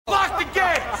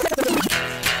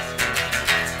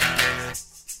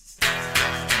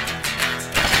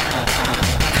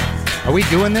Are we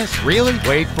doing this? Really?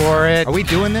 Wait for it. Are we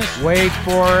doing this? Wait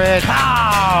for it.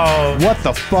 How? What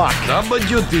the fuck?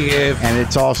 WTF. And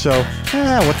it's also,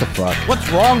 what the fuck? What's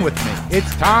wrong with me?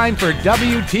 It's time for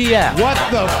WTF. What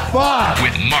the fuck?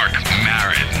 With Marc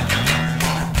Maron.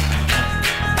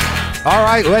 All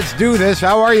right, let's do this.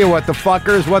 How are you, what the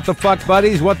fuckers? What the fuck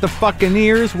buddies? What the fucking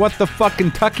ears? What the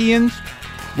fucking Tuckians?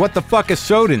 What the fuck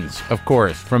Sodans, of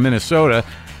course, from Minnesota,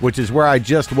 which is where I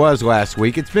just was last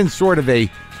week. It's been sort of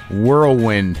a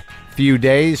whirlwind few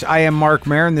days. I am Marc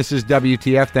Maron. This is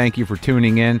WTF. Thank you for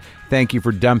tuning in. Thank you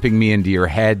for dumping me into your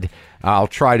head. I'll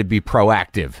try to be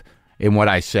proactive in what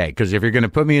I say, because if you're going to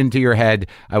put me into your head,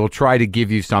 I will try to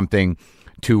give you something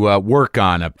to work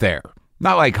on up there.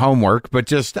 Not like homework, but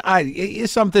just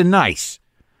something nice.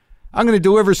 I'm going to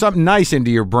deliver something nice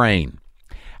into your brain.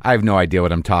 I have no idea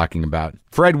what I'm talking about.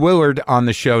 Fred Willard on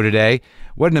the show today.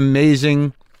 What an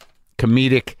amazing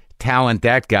comedic talent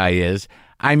that guy is.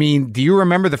 I mean, do you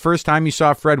remember the first time you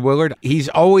saw Fred Willard? He's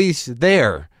always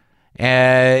there.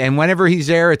 And whenever he's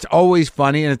there, it's always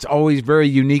funny and it's always very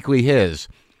uniquely his.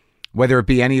 Whether it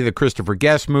be any of the Christopher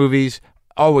Guest movies,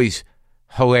 always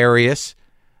hilarious.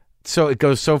 So it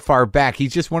goes so far back.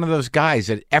 He's just one of those guys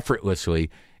that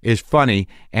effortlessly is funny.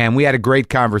 And we had a great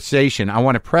conversation. I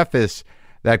want to preface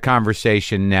that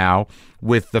conversation now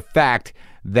with the fact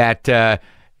that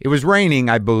it was raining,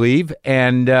 I believe,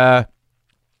 and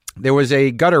there was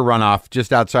a gutter runoff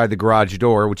just outside the garage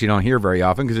door, which you don't hear very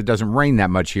often because it doesn't rain that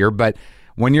much here. But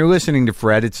when you're listening to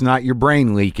Fred, it's not your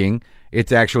brain leaking.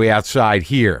 It's actually outside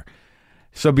here.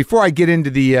 So before I get into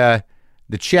the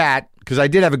chat, because I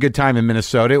did have a good time in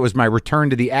Minnesota. It was my return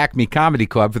to the Acme Comedy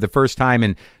Club for the first time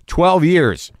in 12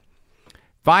 years.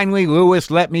 Finally, Lewis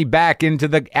let me back into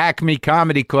the Acme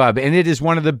Comedy Club, and it is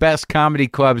one of the best comedy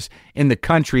clubs in the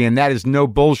country, and that is no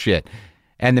bullshit.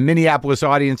 And the Minneapolis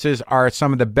audiences are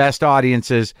some of the best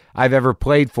audiences I've ever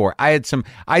played for. I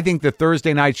think the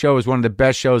Thursday night show is one of the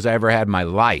best shows I ever had in my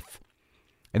life.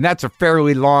 And that's a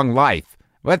fairly long life.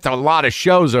 That's a lot of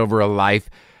shows over a life.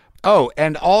 Oh,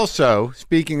 and also,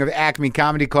 speaking of Acme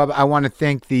Comedy Club, I want to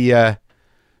thank the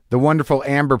wonderful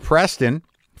Amber Preston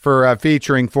for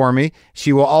featuring for me.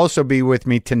 She will also be with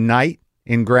me tonight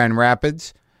in Grand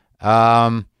Rapids.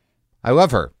 I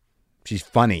love her. She's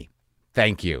funny.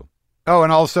 Thank you. Oh,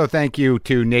 and also thank you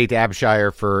to Nate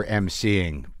Abshire for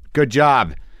emceeing. Good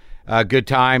job. Good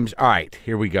times. All right,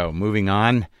 here we go. Moving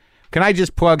on. Can I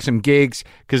just plug some gigs?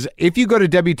 Because if you go to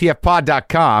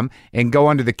WTFpod.com and go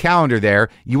under the calendar there,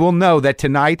 you will know that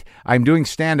tonight I'm doing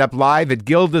stand-up live at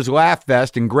Gilda's Laugh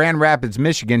Fest in Grand Rapids,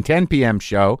 Michigan, 10 p.m.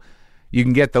 show. You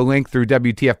can get the link through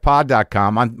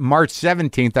WTFpod.com. On March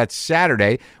 17th, that's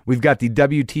Saturday, we've got the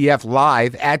WTF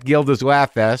Live at Gilda's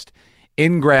Laugh Fest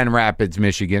in Grand Rapids,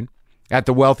 Michigan, at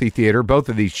the Wealthy Theater, both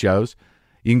of these shows.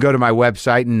 You can go to my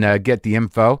website and get the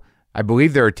info. I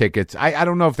believe there are tickets. I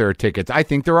don't know if there are tickets. I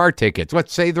think there are tickets.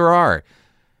 Let's say there are.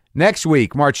 Next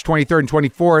week, March 23rd and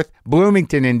 24th,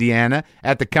 Bloomington, Indiana,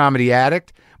 at the Comedy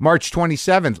Addict. March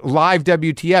 27th, live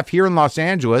WTF here in Los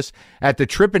Angeles at the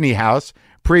Tripany House,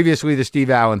 previously the Steve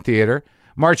Allen Theater.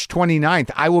 March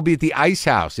 29th, I will be at the Ice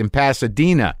House in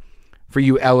Pasadena for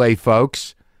you LA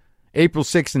folks. April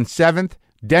 6th and 7th,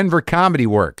 Denver Comedy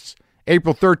Works.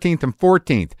 April 13th and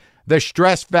 14th, The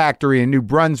Stress Factory in New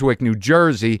Brunswick, New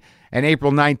Jersey. And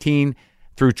April 19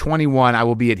 through 21, I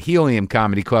will be at Helium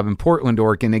Comedy Club in Portland,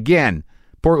 Oregon. Again,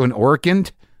 Portland,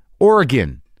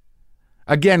 Oregon.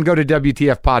 Again, go to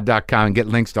WTFpod.com and get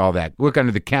links to all that. Look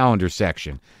under the calendar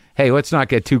section. Hey, let's not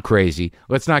get too crazy.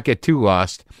 Let's not get too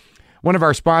lost. One of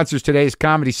our sponsors today is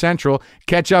Comedy Central.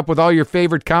 Catch up with all your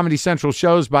favorite Comedy Central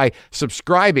shows by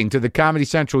subscribing to the Comedy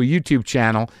Central YouTube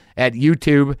channel at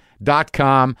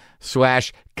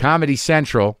youtube.com/Comedy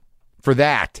Central for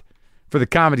that. For the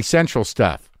Comedy Central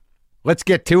stuff. Let's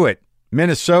get to it.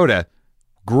 Minnesota,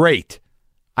 great.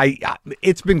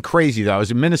 It's been crazy, though. I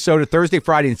was in Minnesota Thursday,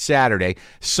 Friday, and Saturday.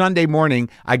 Sunday morning,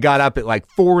 I got up at like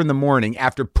 4 in the morning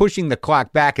after pushing the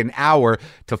clock back an hour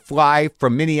to fly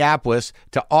from Minneapolis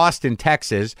to Austin,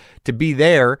 Texas, to be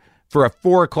there for a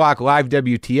 4 o'clock live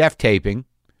WTF taping.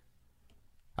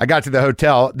 I got to the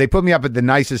hotel. They put me up at the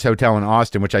nicest hotel in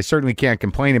Austin, which I certainly can't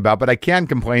complain about, but I can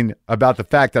complain about the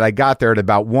fact that I got there at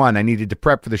about 1. I needed to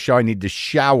prep for the show. I needed to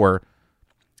shower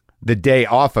the day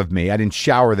off of me. I didn't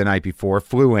shower the night before,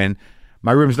 flew in.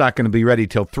 My room's not going to be ready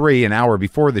till 3, an hour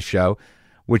before the show,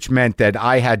 which meant that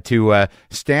I had to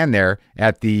stand there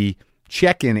at the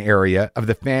check-in area of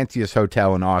the fanciest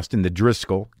hotel in Austin, the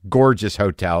Driscoll, gorgeous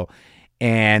hotel,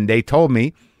 and they told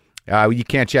me, you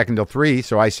can't check until 3.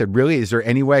 So I said, really? Is there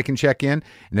any way I can check in?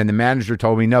 And then the manager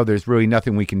told me, no, there's really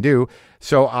nothing we can do.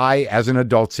 So I, as an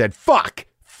adult, said, fuck.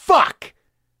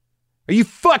 Are you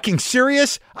fucking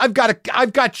serious? I've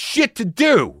got shit to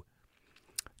do.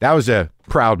 That was a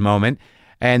proud moment.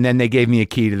 And then they gave me a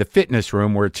key to the fitness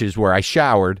room, which is where I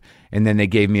showered. And then they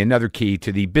gave me another key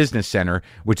to the business center,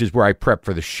 which is where I prep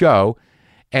for the show.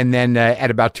 And then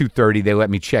at about 2:30, they let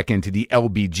me check into the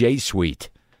LBJ suite.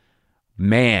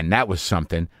 Man, that was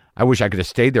something. I wish I could have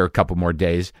stayed there a couple more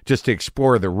days just to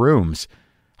explore the rooms.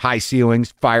 High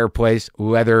ceilings, fireplace,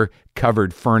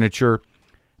 leather-covered furniture.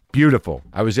 Beautiful.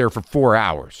 I was there for 4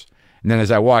 hours. And then as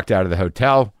I walked out of the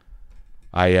hotel,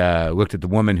 I looked at the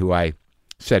woman who I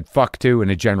said fuck to in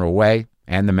a general way,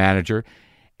 and the manager,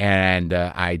 and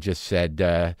I just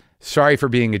said, sorry for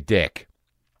being a dick.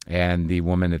 And the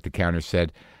woman at the counter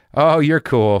said, oh, you're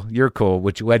cool,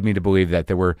 which led me to believe that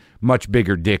there were much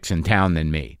bigger dicks in town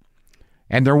than me.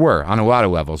 And there were, on a lot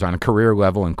of levels, on a career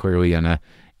level and clearly on a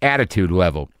attitude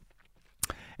level.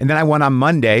 And then I went on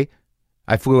Monday.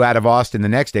 I flew out of Austin the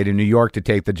next day to New York to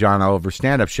take the John Oliver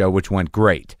stand-up show, which went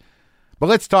great. But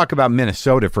let's talk about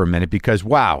Minnesota for a minute because,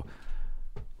 wow,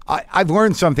 I've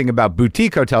learned something about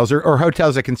boutique hotels or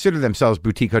hotels that consider themselves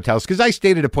boutique hotels because I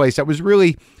stayed at a place that was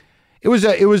really, it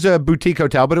was a boutique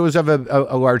hotel, but it was of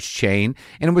a large chain.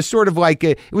 And it was sort of like,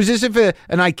 it was as if an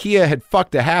IKEA had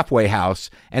fucked a halfway house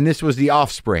and this was the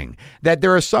offspring. That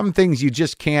there are some things you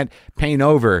just can't paint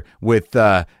over with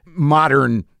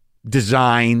modern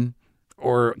design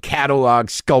or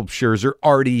catalog sculptures or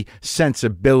arty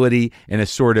sensibility in a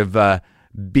sort of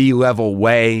B-level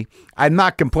way. I'm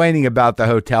not complaining about the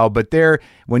hotel, but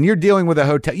when you're dealing with a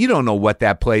hotel, you don't know what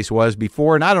that place was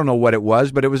before, and I don't know what it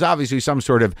was, but it was obviously some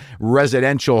sort of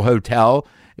residential hotel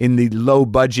in the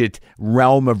low-budget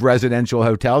realm of residential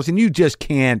hotels, and you just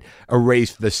can't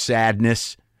erase the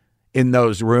sadness in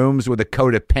those rooms with a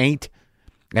coat of paint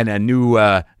and a new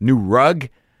rug.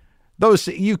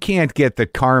 You can't get the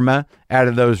karma out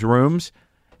of those rooms.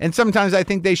 And sometimes I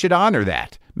think they should honor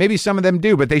that. Maybe some of them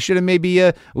do, but they should have maybe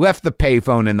left the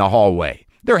payphone in the hallway.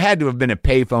 There had to have been a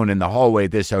payphone in the hallway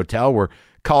at this hotel where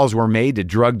calls were made to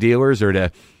drug dealers or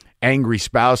to angry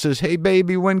spouses. Hey,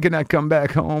 baby, when can I come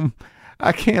back home?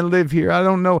 I can't live here. I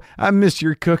don't know. I miss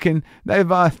your cooking.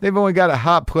 They've only got a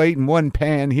hot plate and one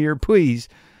pan here. Please.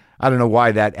 I don't know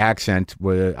why that accent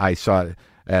I saw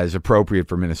as appropriate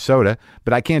for Minnesota,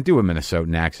 but I can't do a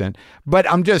Minnesotan accent. But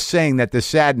I'm just saying that the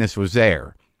sadness was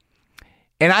there.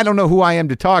 And I don't know who I am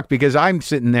to talk because I'm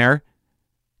sitting there.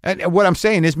 And what I'm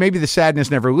saying is maybe the sadness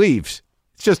never leaves.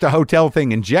 It's just a hotel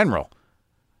thing in general.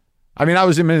 I mean, I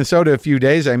was in Minnesota a few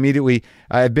days.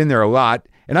 I've been there a lot.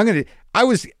 And I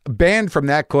was banned from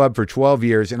that club for 12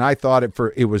 years. And I thought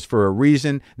it was for a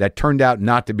reason that turned out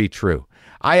not to be true.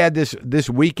 I had this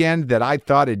weekend that I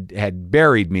thought had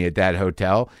buried me at that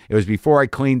hotel. It was before I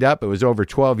cleaned up. It was over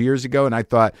 12 years ago. And I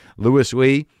thought Louis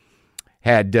Lee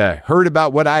had heard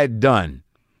about what I had done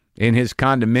in his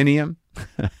condominium.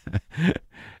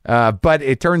 But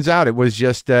it turns out it was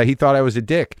just, he thought I was a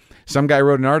dick. Some guy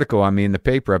wrote an article on me in the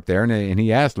paper up there, and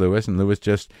he asked Louis, and Louis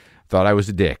just thought I was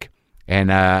a dick.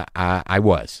 And I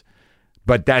was.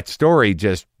 But that story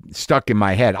just stuck in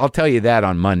my head. I'll tell you that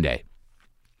on Monday,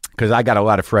 because I got a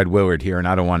lot of Fred Willard here, and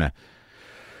I don't want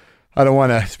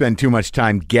to spend too much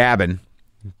time gabbing.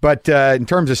 But in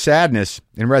terms of sadness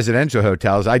in residential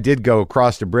hotels, I did go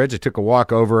across the bridge. I took a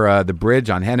walk over the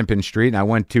bridge on Hennepin Street, and I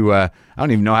went to, I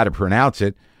don't even know how to pronounce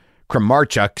it,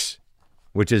 Kramarchuk's,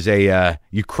 which is a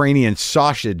Ukrainian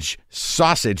sausage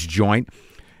joint.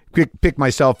 Picked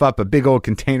myself up a big old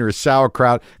container of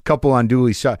sauerkraut, a couple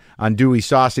andouille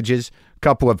sausages, a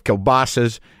couple of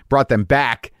kielbasas, brought them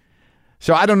back.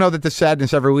 So I don't know that the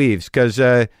sadness ever leaves, because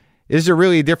is there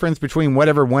really a difference between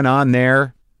whatever went on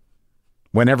there,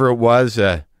 whenever it was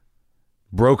a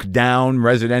broke down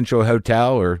residential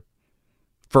hotel or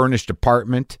furnished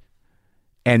apartment,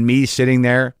 and me sitting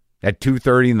there at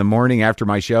 2:30 in the morning after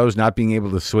my shows, not being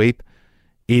able to sleep,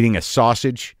 eating a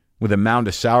sausage with a mound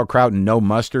of sauerkraut and no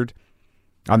mustard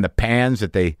on the pans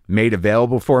that they made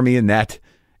available for me in that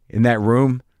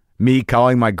room, me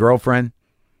calling my girlfriend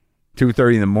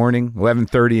 2:30 in the morning,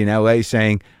 11:30 in LA,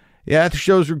 saying, yeah, the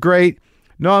shows were great.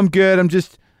 No, I'm good. I'm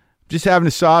just having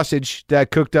a sausage that I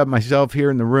cooked up myself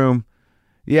here in the room.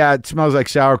 Yeah, it smells like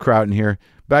sauerkraut in here,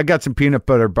 but I got some peanut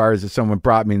butter bars that someone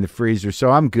brought me in the freezer,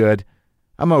 so I'm good.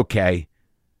 I'm okay.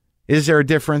 Is there a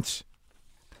difference?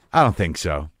 I don't think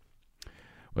so.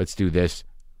 Let's do this.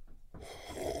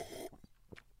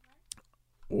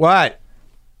 What?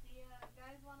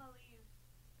 Guys want to leave.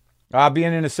 I'll be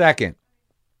in a second.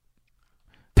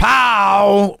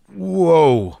 Pow!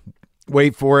 Whoa.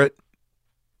 Wait for it.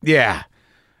 Yeah.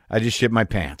 I just shit my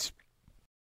pants.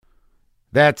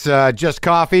 That's just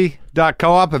coffee.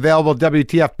 WTF.coop, available at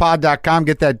WTFpod.com.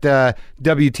 Get that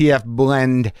WTF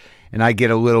blend, and I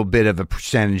get a little bit of a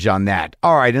percentage on that.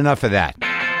 All right, enough of that.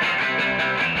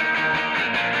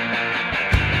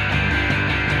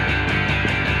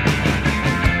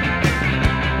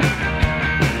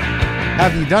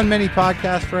 Have you done many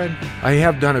podcasts, Fred? I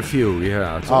have done a few,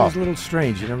 yeah. It's always a little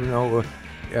strange. You never know,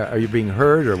 are you being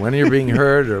heard, or when you're being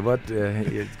heard, or what?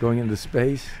 It's going into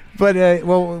space. But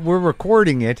well, we're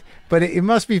recording it. But it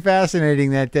must be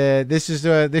fascinating that this is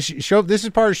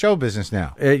part of show business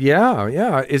now.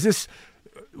 Yeah. Is this?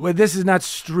 Well, this is not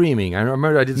streaming. I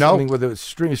remember I did something with it.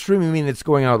 Streaming means it's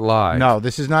going out live. No,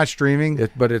 this is not streaming.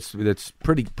 But it's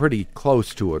pretty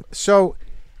close to it. So,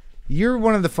 you're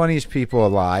one of the funniest people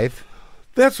alive.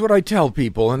 That's what I tell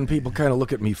people, and people kind of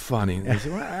look at me funny. They say,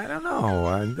 "Well, I don't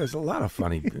know. There's a lot of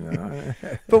funny."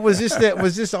 But was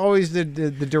this always the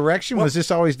direction? Was this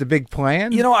always the big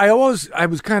plan? You know, I was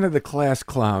kind of the class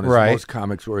clown, as right. most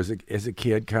comics were as a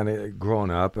kid, kind of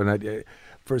growing up, and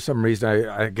for some reason,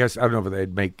 I guess I don't know if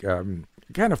they'd make kind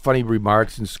of funny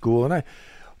remarks in school,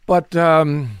 but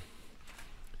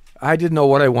I didn't know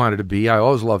what I wanted to be. I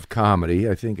always loved comedy.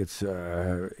 I think it's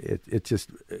just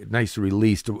a nice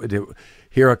release to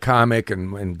hear a comic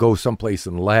and go someplace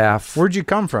and laugh. Where'd you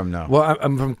come from, though? Well,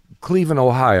 I'm from Cleveland,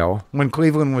 Ohio. When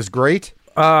Cleveland was great?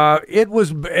 It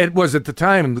was at the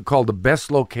time called the best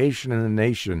location in the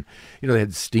nation. You know, they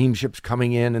had steamships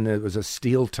coming in, and it was a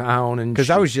steel town. And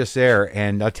because I was just there,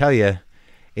 and I'll tell you,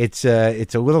 it's a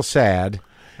little sad.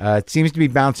 It seems to be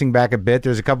bouncing back a bit.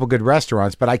 There's a couple good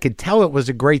restaurants, but I could tell it was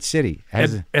a great city.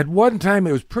 At one time,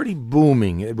 it was pretty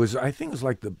booming. I think it was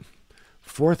like the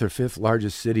fourth or fifth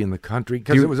largest city in the country,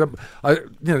 because it was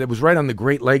it was right on the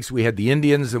Great Lakes. We had the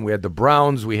Indians and we had the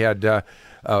Browns. We had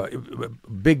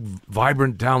big,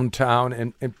 vibrant downtown,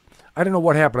 and I don't know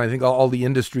what happened. I think all the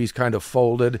industries kind of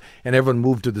folded, and everyone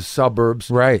moved to the suburbs.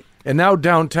 Right. And now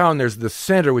downtown, there's the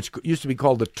center, which used to be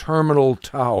called the Terminal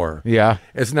Tower. Yeah.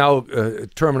 It's now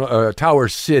Tower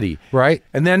City. Right.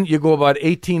 And then you go about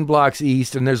 18 blocks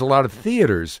east, and there's a lot of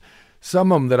theaters.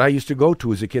 Some of them that I used to go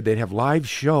to as a kid, they'd have live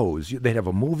shows. They'd have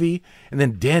a movie, and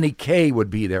then Danny Kaye would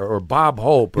be there, or Bob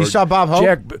Hope. You saw Bob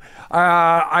Hope?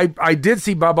 I did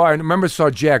see Bob. I remember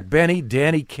saw Jack Benny,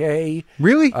 Danny Kaye.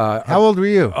 Really? How old were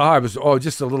you? I was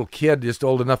just a little kid, just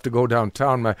old enough to go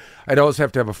downtown. I'd always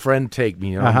have to have a friend take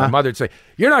me. My mother would say,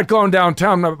 "You're not going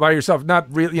downtown by yourself." Not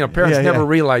really. Parents never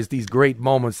realized these great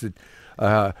moments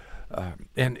that.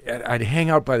 And I'd hang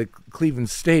out by the Cleveland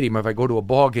Stadium if I go to a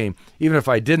ball game. Even if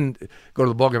I didn't go to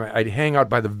the ball game, I'd hang out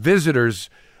by the visitors'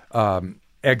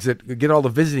 exit, get all the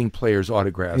visiting players'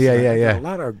 autographs. Yeah. A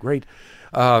lot of great.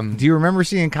 Do you remember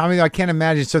seeing comedy? I can't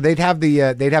imagine. So they'd have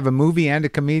a movie and a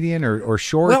comedian or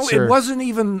shorts. Well, it wasn't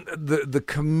even the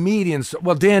comedians.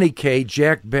 Well, Danny Kaye,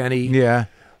 Jack Benny. Yeah,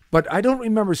 but I don't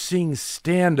remember seeing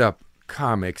stand-up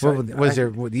comics. Well, was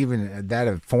there even that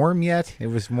a form yet? It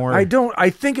was more. I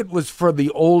think it was for the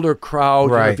older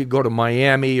crowd. Right. If you go to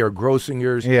Miami or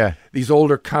Grossinger's, yeah, these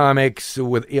older comics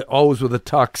always with a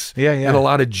tux, and a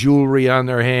lot of jewelry on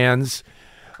their hands.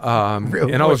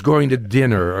 And I was going to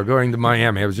dinner or going to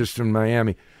Miami. I was just in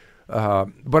Miami.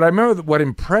 But I remember what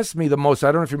impressed me the most.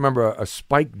 I don't know if you remember a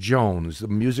Spike Jones, the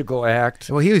musical act.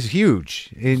 Well, he was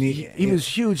huge. He was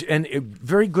huge and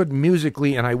very good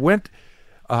musically. And I went.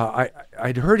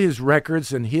 I'd heard his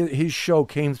records, and his show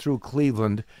came through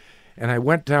Cleveland, and I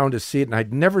went down to see it, and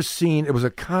I'd never seen, it was a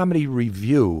comedy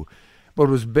review, but it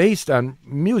was based on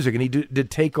music, and he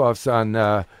did takeoffs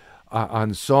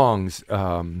on songs,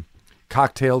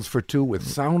 Cocktails for Two with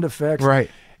sound effects.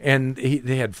 Right. And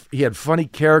he had funny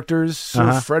characters,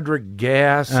 Sir Frederick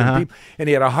Gass, and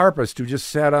he had a harpist who just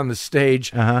sat on the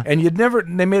stage. And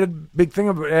they made a big thing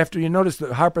of it after you noticed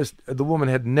the harpist, the woman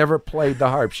had never played the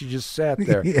harp. She just sat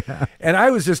there. Yeah. And I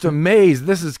was just amazed.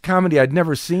 This is comedy I'd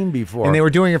never seen before. And they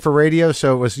were doing it for radio,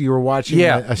 so you were watching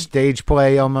a stage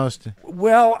play almost?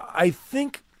 Well, I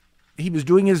think he was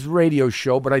doing his radio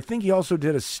show, but I think he also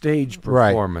did a stage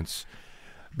performance. Right.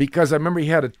 Because I remember he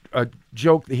had a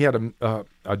joke. He had a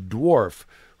dwarf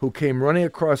who came running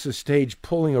across the stage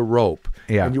pulling a rope.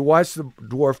 Yeah. And you watched the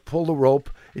dwarf pull the rope,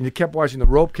 and you kept watching. The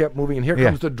rope kept moving, and here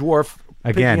comes the dwarf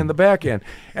picking in the back end.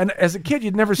 And as a kid,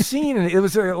 you'd never seen it. It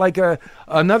was like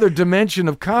another dimension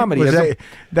of comedy. Was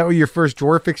that was your first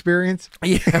dwarf experience?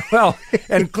 Yeah, well,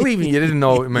 and Cleveland, you didn't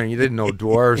know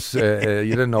dwarfs, you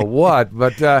didn't know what.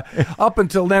 But up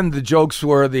until then, the jokes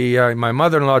were my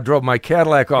mother-in-law drove my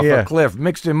Cadillac off a cliff,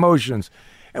 mixed emotions.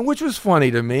 And which was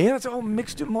funny to me. And it's all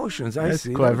mixed emotions. That's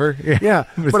see. Clever. Yeah.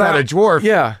 But not a dwarf.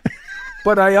 Yeah.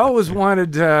 But I always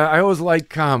liked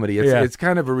comedy. It's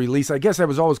kind of a release. I guess I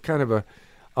was always kind of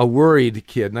a worried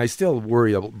kid, and I still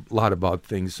worry a lot about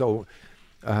things. So,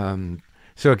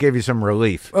 So it gave you some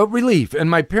relief. relief. And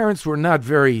my parents were not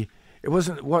very. It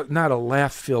wasn't not a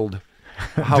laugh-filled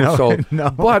household. No.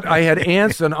 But I had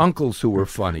aunts and uncles who were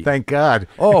funny. Thank God.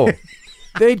 Oh,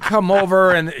 they'd come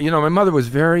over, and my mother was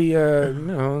very,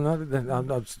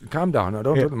 calm down. I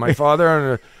don't. My father,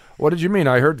 and what did you mean?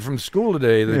 I heard from school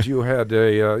today that you had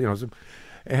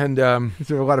and There's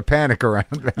a lot of panic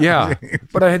around. yeah.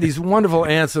 But I had these wonderful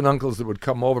aunts and uncles that would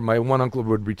come over. My one uncle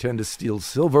would pretend to steal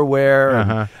silverware.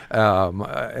 And,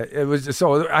 it was just,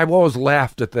 so I've always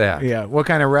laughed at that. Yeah. What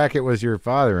kind of racket was your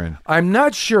father in? I'm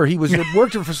not sure. He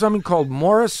worked for something called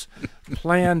Morris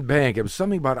Plan Bank. It was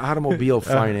something about automobile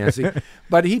financing.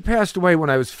 But he passed away when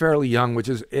I was fairly young, which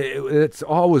is it's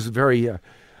always very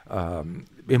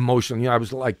emotional. I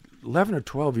was like 11 or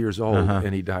 12 years old,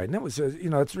 and he died. And that was,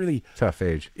 it's really Tough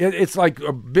age. It's like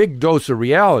a big dose of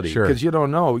reality Sure. because you don't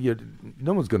know.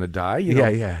 No one's going to die.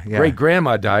 Yeah. Great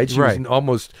grandma died. She was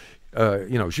almost.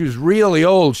 She was really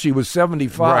old. She was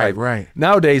 75. Right.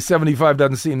 Nowadays, 75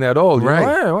 doesn't seem that old. Right.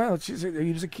 Well,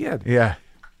 he was a kid. Yeah.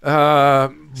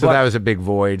 So That was a big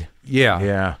void. Yeah.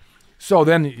 Yeah. So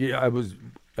then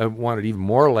I wanted even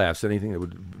more laughs. Anything that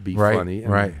would be funny.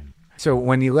 Right. So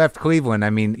when you left Cleveland, I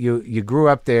mean, you grew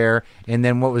up there, and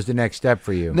then what was the next step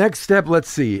for you? Next step, let's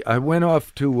see. I went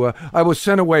off to, I was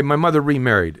sent away. My mother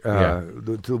remarried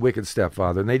to the wicked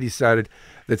stepfather, and they decided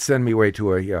they'd send me away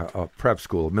to a prep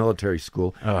school, a military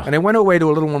school. And I went away to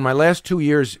a little one, my last 2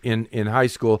 years in high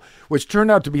school, which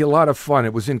turned out to be a lot of fun.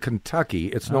 It was in Kentucky.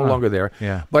 It's no longer there.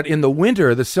 Yeah. But in the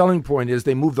winter, the selling point is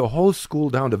they moved the whole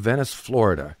school down to Venice,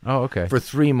 Florida. Oh, okay. For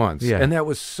 3 months. Yeah. And that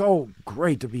was so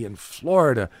great to be in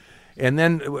Florida. And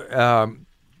then,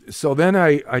 so then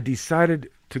I decided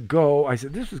to go. I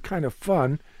said, this is kind of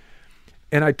fun.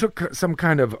 And I took some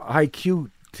kind of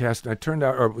IQ test, and I turned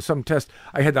out, or some test,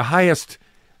 I had the highest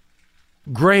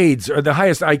grades or the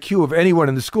highest IQ of anyone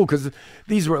in the school, because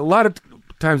these were a lot of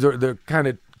times the kind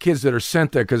of kids that are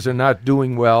sent there because they're not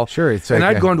doing well. Sure. It's and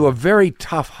like I'd gone to a very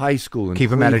tough high school in keep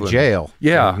them out of Cleveland. jail.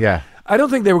 Yeah. Yeah. I don't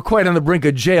think they were quite on the brink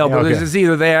of jail, but Okay. it's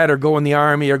either that or go in the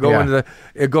army or go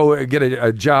go get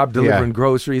a job delivering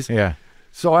groceries. Yeah.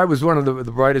 So I was one of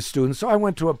the brightest students. So I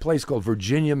went to a place called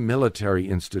Virginia Military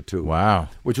Institute. Wow.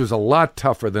 Which was a lot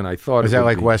tougher than I thought. Was it that would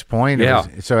like be. West Point? Yeah.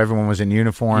 So everyone was in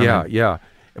uniform? Yeah.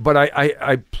 But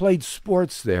I played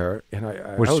sports there, and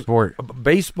I Which was- sport?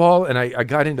 Baseball, and I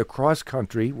got into cross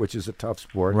country, which is a tough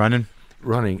sport. Running?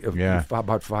 Running, Yeah.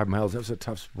 about 5 miles. That was a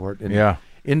tough sport. And Yeah.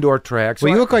 Indoor tracks.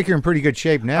 Well, you look like you're in pretty good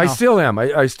shape now. I still am.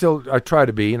 I try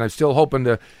to be, and I'm still hoping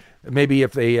to. Maybe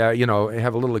if they,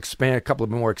 have a couple of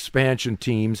more expansion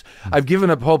teams. I've given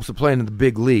up hopes of playing in the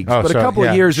big leagues, but a couple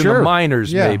of years in the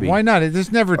minors, yeah, maybe. Why not?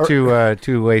 It's never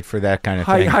too late for that kind of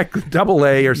thing. High double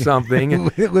A or something.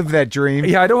 Live that dream.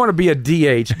 Yeah, I don't want to be a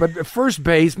DH, but first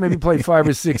base, maybe play 5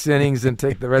 or 6 innings and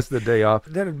take the rest of the day off.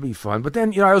 That'd be fun. But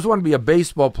then, I always want to be a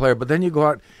baseball player, but then you go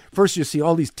out, first you see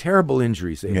all these terrible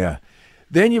injuries. Yeah.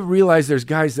 Then you realize there's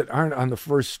guys that aren't on the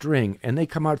first string, and they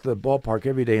come out to the ballpark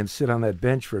every day and sit on that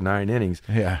bench for 9 innings.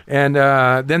 Yeah. And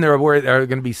then they're worried they're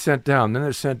going to be sent down. Then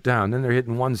they're sent down. Then they're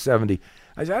hitting 170.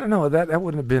 I said, I don't know. That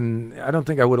wouldn't have been. I don't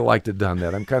think I would have liked to have done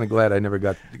that. I'm kind of glad I never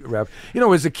got wrapped.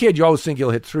 As a kid, you always think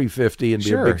you'll hit 350 and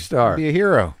be a big star. Be a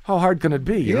hero. How hard can it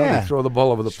be? You throw the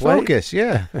ball over the Just plate. Focus.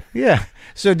 Yeah. Yeah.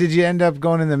 So did you end up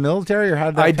going in the military, or how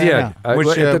did that I pan did.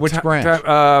 out? Which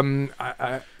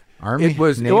branch? Army? It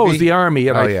was Navy? it was the Army,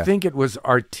 and Oh, I think it was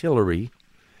artillery,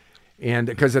 and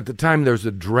because at the time there was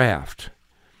a draft.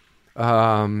 So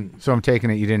I'm taking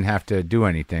it you didn't have to do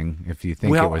anything if you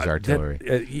think it was artillery.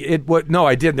 No,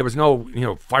 I didn't. There was no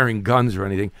firing guns or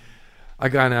anything. I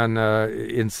got on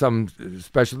in some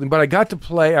special thing, but I got to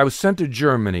play. I was sent to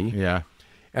Germany. Yeah.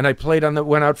 And I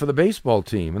went out for the baseball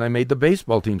team, and I made the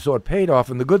baseball team, so it paid off.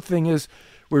 And the good thing is,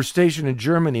 we were stationed in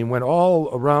Germany and went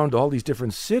all around all these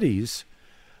different cities.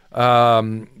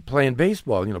 Playing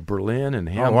baseball, Berlin and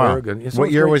Hamburg. Oh, wow. And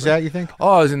What year was that, you think?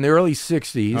 Oh, it was in the early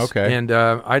 60s. Okay. And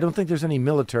I don't think there's any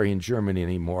military in Germany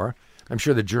anymore. I'm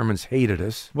sure the Germans hated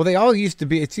us. Well, they all used to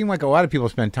be. It seemed like a lot of people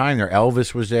spent time there.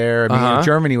 Elvis was there. I mean,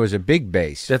 Germany was a big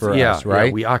base for us, right?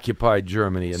 Yeah, we occupied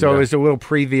Germany. And, so it was a little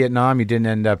pre-Vietnam. You didn't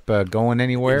end up going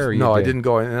anywhere? Or no, I didn't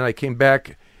go. And then I came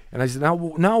back, and I said, now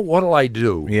what'll I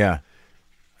do? Yeah.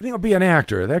 I think I'll be an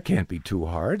actor. That can't be too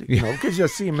hard, because you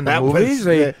see them in the That movies.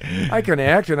 was- I can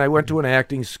act, and I went to an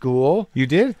acting school. You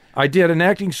did? I did an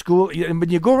acting school,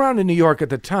 but you go around in New York at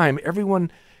the time,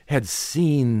 everyone had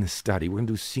scene study. We're going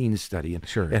to do scene study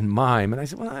Sure. and mime. And I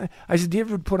said, well, do you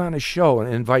ever put on a show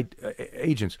and invite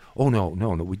agents? Oh, no,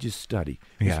 we just study.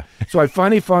 Yeah. So I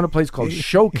finally found a place called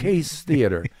Showcase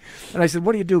Theater. And I said,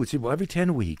 what do you do? He said, well, every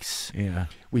 10 weeks, Yeah.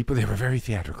 they were very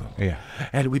theatrical. Yeah.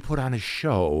 And we put on a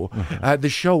show. The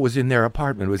show was in their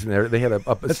apartment. It was in there. They had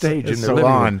a stage in their living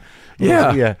salon. room.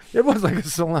 Yeah. Yeah. It was like a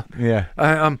salon. Yeah.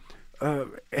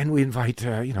 And we invite,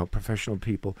 professional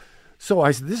people. So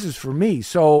I said, this is for me.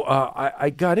 So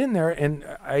I got in there, and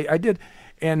I did.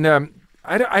 And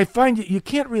I find you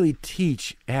can't really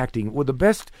teach acting. Well, the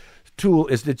best tool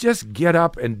is to just get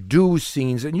up and do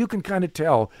scenes, and you can kind of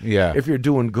tell if you're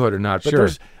doing good or not. But Sure.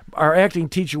 Our acting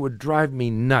teacher would drive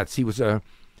me nuts. He was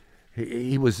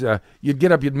you'd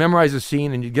get up, you'd memorize a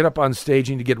scene, and you'd get up on stage,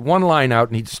 and you'd get one line out,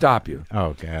 and he'd stop you.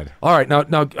 Oh, God. All right,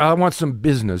 now I want some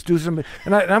business. Do some,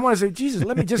 and I want to say, Jesus,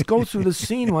 let me just go through the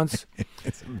scene once.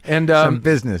 And Some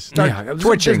business. Start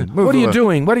twitching. business. Move What are you along.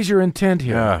 doing? What is your intent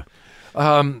here? Yeah.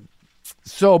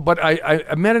 But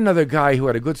I met another guy who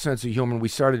had a good sense of humor. And we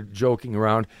started joking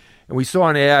around, and we saw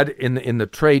an ad in the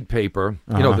trade paper.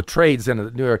 The trades in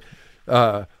the New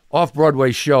York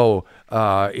off-Broadway show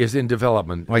is in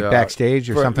development, Like backstage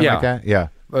or something like that? Yeah.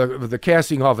 The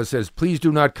casting office says, please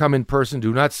do not come in person,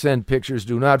 do not send pictures,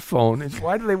 do not phone.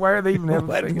 Why are they even having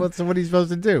a thing? What are you supposed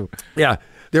to do? Yeah,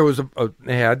 there was an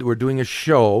ad. We're doing a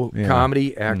show,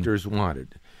 comedy actors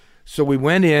wanted. So we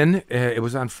went in. It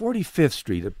was on 45th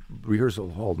Street, a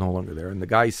rehearsal hall no longer there. And the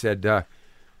guy said, do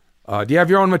you have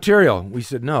your own material? We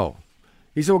said, no.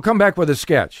 He said, well, come back with a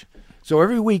sketch. So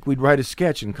every week we'd write a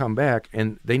sketch and come back,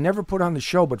 and they never put on the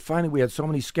show, but finally we had so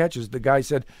many sketches, the guy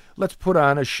said, let's put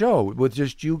on a show with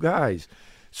just you guys.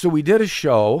 So we did a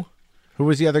show. Who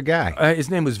was the other guy? His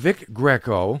name was Vic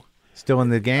Greco. Still in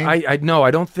the game? I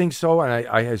don't think so, and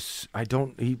I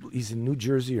don't. He's in New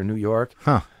Jersey or New York.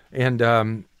 Huh.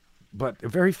 And but a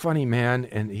very funny man,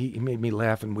 and he made me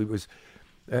laugh, and he was.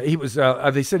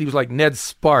 They said he was like Ned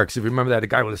Sparks, if you remember that, a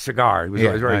guy with a cigar. He was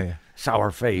always very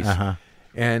sour face. Uh-huh.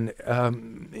 And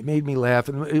it made me laugh.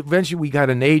 And eventually we got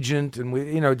an agent, and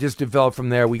we, just developed from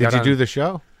there. Did you do the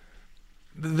show?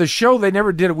 The show, they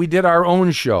never did it. We did our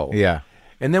own show. Yeah.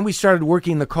 And then we started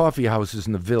working the coffee houses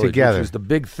in the village, Together. which was the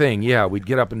big thing. Yeah, we'd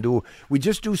get up and we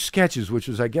just do sketches, which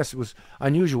was, I guess it was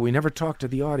unusual. We never talked to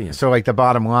the audience. So like the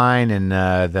Bottom Line and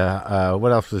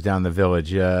what else was down the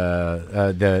village?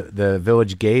 The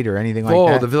Village Gate or anything like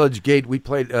that? Oh, the Village Gate. We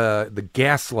played the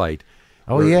Gaslight.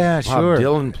 Oh, where yeah, Bob sure.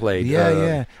 Dylan played.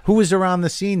 Yeah. Who was around the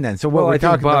scene then? So what Well, we're I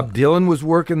think talking Bob about? Dylan was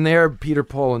working there, Peter,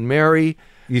 Paul, and Mary.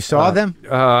 You saw them?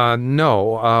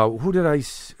 No. Who did I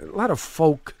a lot of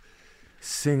folk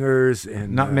singers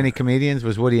and Not many comedians?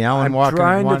 Was Woody Allen I'm walking?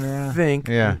 trying to around? think.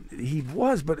 Yeah. He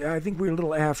was, but I think we were a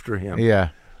little after him. Yeah.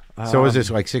 So was this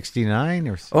like 69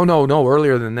 or? Oh no,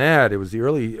 earlier than that. It was the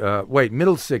early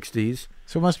middle 60s.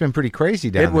 So it must have been pretty crazy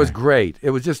down there. It was great.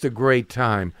 It was just a great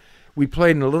time. We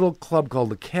played in a little club called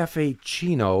the Cafe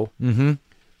Chino,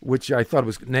 which I thought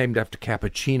was named after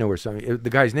cappuccino or something. The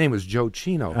guy's name was Joe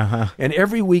Chino. And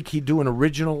every week he'd do an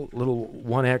original little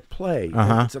one-act play.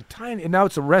 It's a tiny, and now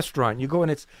it's a restaurant. You go and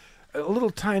it's a little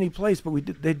tiny place, but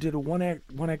they did a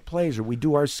one-act plays, or we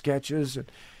do our sketches.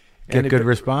 Get good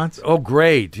response? Oh,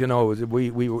 great.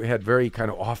 We had very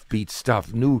kind of offbeat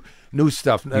stuff, new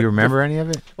stuff. Do you remember any of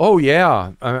it? Oh,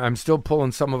 yeah. I'm still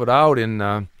pulling some of it out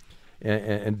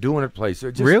and doing it place.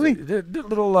 Just Really?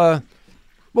 Little.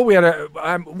 Well, we had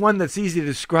one that's easy to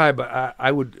describe.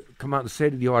 I would come out and say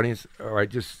to the audience, or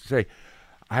I'd just say,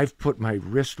 I've put my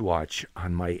wristwatch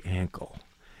on my ankle,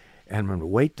 and I'm going to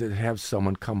wait to have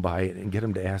someone come by and get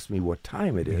him to ask me what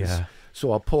time it is. Yeah.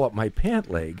 So I'll pull up my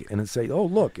pant leg and then say, oh,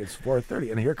 look, it's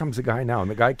 4:30. And here comes the guy now. And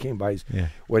the guy came by, he's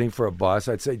waiting for a bus.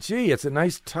 I'd say, gee, it's a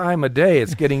nice time of day.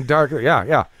 It's getting darker.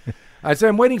 Yeah. I said,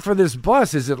 I'm waiting for this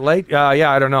bus. Is it late?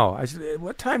 Yeah, I don't know. I said,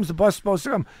 what time's the bus supposed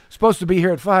to come? Supposed to be here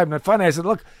at 5. And finally I said,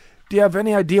 look, do you have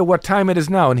any idea what time it is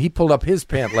now? And he pulled up his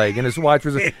pant leg, and his watch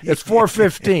was, it's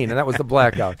 4:15, and that was the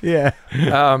blackout. Yeah.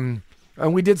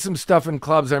 And we did some stuff in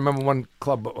clubs. I remember one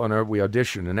club we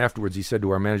auditioned, and afterwards he said to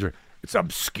our manager, it's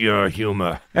obscure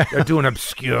humor. They're doing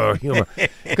obscure humor.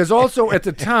 Because also at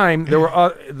the time, there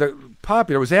were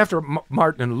popular. It was after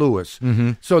Martin and Lewis.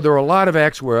 So there were a lot of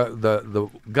acts where the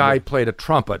guy played a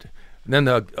trumpet, and then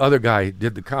the other guy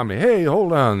did the comedy. Hey,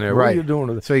 hold on there. What are you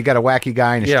doing? So you got a wacky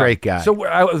guy and a straight guy. So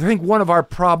I think one of our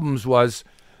problems was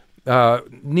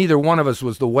neither one of us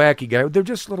was the wacky guy. They're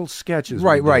just little sketches.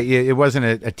 Right. It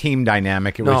wasn't a team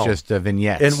dynamic. It was just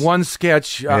vignettes. In one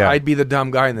sketch, I'd be the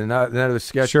dumb guy, and then another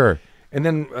sketch. Sure. And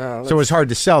then so it was hard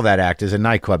to sell that act as a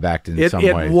nightclub act in some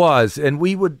way. It was, and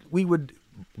we would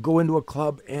go into a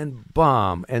club and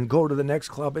bomb and go to the next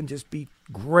club and just be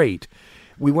great.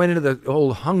 We went into the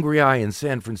old Hungry Eye in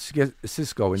San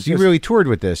Francisco. And So you really toured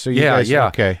with this. So you yeah, guys, yeah.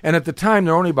 Okay. And at the time,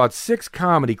 there were only about 6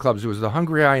 comedy clubs. There was the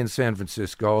Hungry Eye in San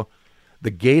Francisco,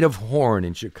 the Gate of Horn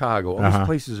in Chicago. All these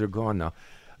places are gone now.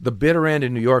 The Bitter End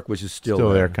in New York, which is still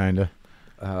There, kind of.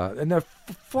 and there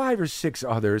are 5 or 6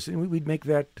 others, and we'd make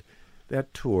that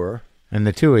tour. And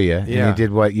the two of you. And Yeah. you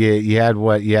did what? You had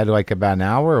what? You had like about an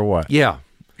hour or what? Yeah.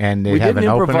 And they'd We have didn't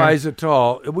an improvise at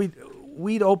all.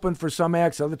 We'd open for some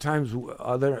acts. Other times,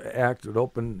 other acts would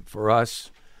open for us.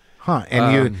 Huh?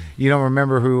 And you don't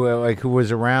remember who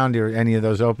was around or any of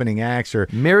those opening acts or?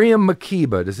 Miriam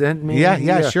Makeba, does that mean?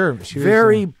 Yeah, sure. She was,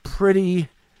 Very pretty,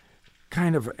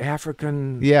 kind of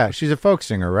African. Yeah, she's a folk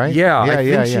singer, right? Yeah, I think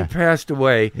yeah. she passed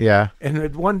away. Yeah.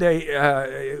 And one day,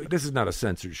 this is not a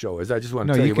censored show, I just want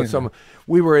to No, tell you you can-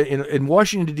 we were in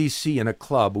Washington, D.C. in a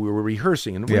club. We were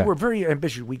rehearsing, and we Yeah. were very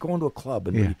ambitious. We go into a club,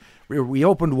 and we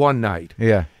opened one night.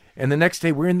 Yeah. And the next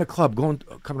day, we're in the club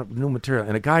coming up with new material,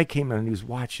 and a guy came in and he was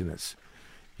watching us.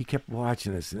 He kept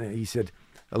watching us, and he said,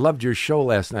 "I loved your show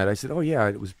last night." I said, "Oh yeah,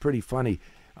 it was pretty funny."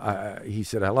 He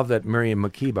said, "I love that Miriam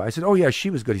Makeba." I said, "Oh yeah, she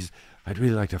was good." He said, "I'd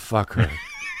really like to fuck her."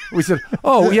 We said,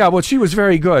 "Oh yeah, well she was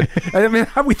very good." I mean,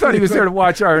 we thought he was there to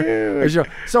watch our show.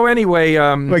 So anyway,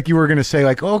 Like you were going to say,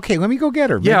 like, okay, let me go get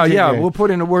her. yeah, we'll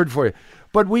put in a word for you.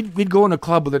 But we'd go in a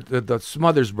club that the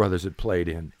Smothers Brothers had played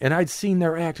in, and I'd seen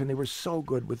their act, and they were so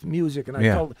good with music, and I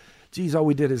Yeah. felt, geez, all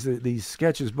we did is these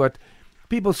sketches. But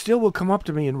people still will come up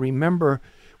to me and remember.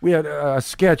 We had a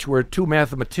sketch where 2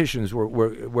 mathematicians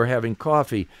were having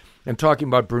coffee and talking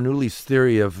about Bernoulli's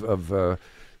theory of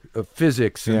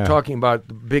physics and Yeah. talking about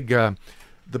the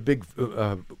big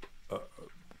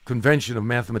convention of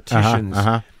mathematicians.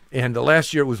 And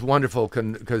last year it was wonderful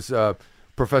because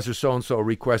Professor So-and-so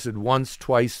requested once,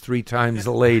 twice, 3 times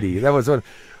a lady. That was one.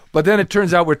 But then it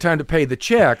turns out we're time to pay the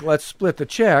check. Let's split the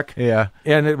check. Yeah.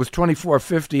 And it was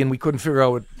 $24.50, and we couldn't figure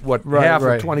out what half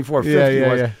of $24.50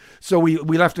 was. Yeah. So we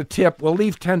left a tip. We'll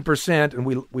leave 10%, and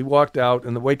we walked out,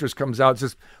 and the waitress comes out and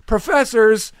says,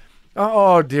 "Professors,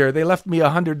 oh dear, they left me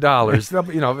 $100."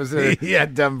 You know, it was Yeah,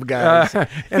 dumb guys.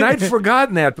 and I'd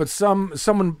forgotten that, but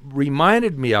someone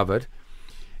reminded me of it.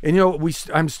 And you know,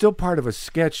 I'm still part of a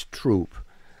sketch troupe.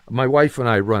 My wife and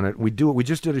I run it. We do it. We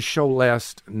just did a show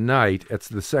last night at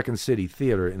the Second City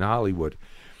Theater in Hollywood.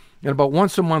 And about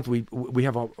once a month, we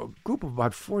have a group of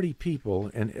about 40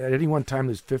 people, and at any one time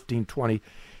there's 15, 20,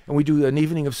 and we do an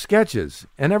evening of sketches.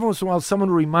 And every once in a while, someone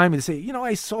will remind me to say, "You know,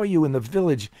 I saw you in the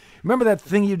Village. Remember that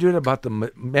thing you did about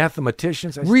the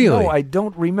mathematicians?" I said, Really? "No, I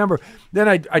don't remember." Then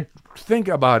I'd think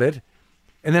about it,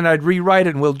 and then I'd rewrite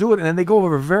it, and we'll do it, and then they go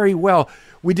over very well.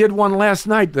 We did one last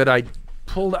night that I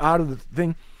pulled out of the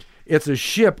thing. It's a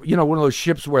ship, you know, one of those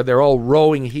ships where they're all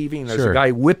rowing, heaving. There's Sure. a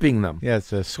guy whipping them. Yeah,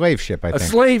 it's a slave ship, I A think.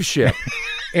 slave ship.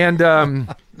 And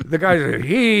the guy said,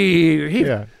 he.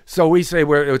 Yeah. So we say,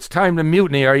 it's time to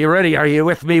mutiny. Are you ready? Are you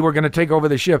with me? We're going to take over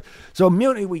the ship. So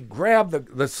mutiny, we grab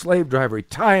the slave driver, we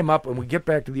tie him up, and we get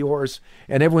back to the oars,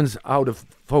 and everyone's out of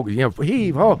focus. You know,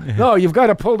 heave, ho. No, you've got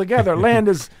to pull together. Land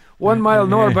is 1 mile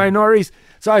north by northeast.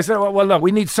 So I said, well, no,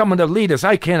 we need someone to lead us.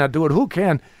 I cannot do it. Who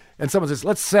can? And someone says,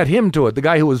 let's set him to it, the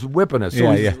guy who was whipping us. So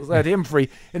we let him free,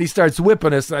 and he starts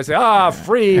whipping us. And I say,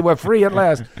 free, we're free at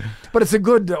last. But it's a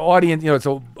good audience, you know, it's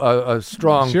a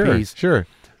strong piece. Sure.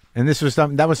 And this was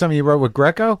something you wrote with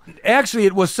Greco? Actually,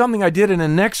 it was something I did in a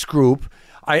next group.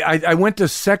 I went to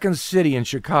Second City in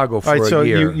Chicago for so a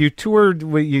year. you toured,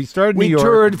 you started We New York.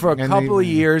 toured for a and couple then-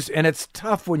 of years, and it's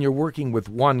tough when you're working with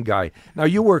one guy. Now,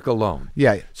 you work alone.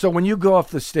 Yeah. So when you go off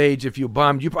the stage, if you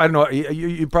bombed, I don't know,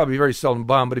 you probably very seldom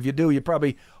bomb, but if you do, you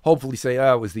probably hopefully say,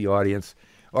 it was the audience.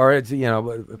 Or it's, you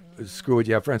know, screw it,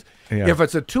 you have friends. Yeah. If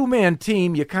it's a 2-man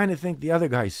team, you kind of think the other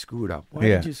guy screwed up. Why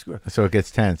did you screw up? So it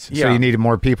gets tense. So Yeah. you needed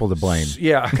more people to blame.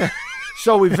 Yeah.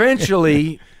 So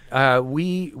eventually,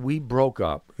 we broke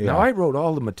up. Yeah. Now, I wrote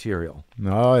all the material.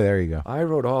 Oh, there you go. I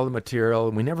wrote all the material,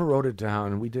 and we never wrote it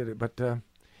down, and we did it. But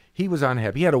he was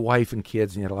unhappy. He had a wife and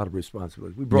kids, and he had a lot of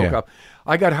responsibilities. We broke up.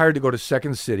 I got hired to go to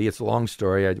Second City. It's a long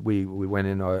story. We went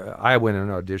in. I went in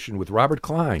an audition with Robert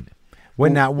Klein.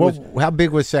 How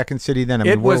big was Second City then? I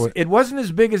mean, It wasn't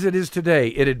as big as it is today.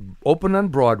 It had opened on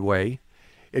Broadway.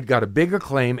 It got a big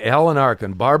acclaim. Alan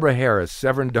Arkin, Barbara Harris,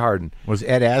 Severin Darden. Was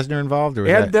Ed Asner involved? Or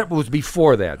That was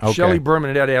before that. Okay. Shelley Berman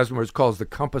and Ed Asner was called the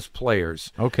Compass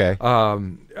Players. Okay.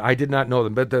 I did not know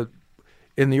them, but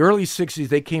in the early 60s,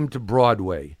 they came to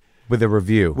Broadway. With a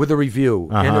review.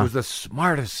 And it was the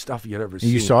smartest stuff you'd ever seen.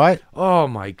 You saw it? Oh,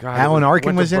 my God. Alan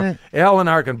Arkin was in it? Alan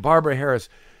Arkin, Barbara Harris.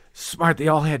 Smart. They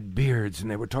all had beards,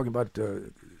 and they were talking about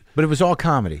But it was all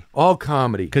comedy. All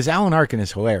comedy. Because Alan Arkin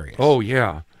is hilarious. Oh,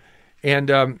 yeah.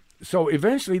 And so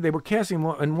eventually they were casting,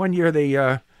 and one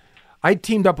year I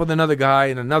teamed up with another guy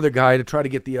and another guy to try to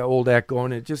get the old act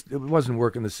going. It wasn't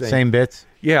working the same. Same bits?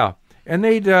 Yeah. And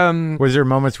they'd... was there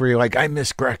moments where you're like, I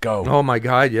miss Greco? Oh, my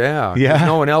God, yeah. Yeah?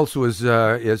 No one else was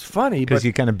as funny. Because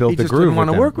you kind of built the groove. He just didn't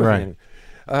want to work with me.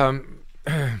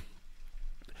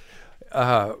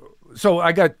 So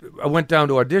I went down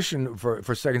to audition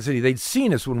for Second City. They'd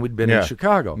seen us when we'd been in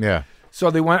Chicago. Yeah. So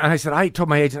they went, and I told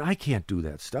my agent, I can't do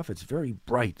that stuff. It's very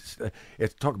bright.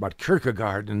 It's talk about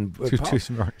Kierkegaard and too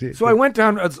smart. So I went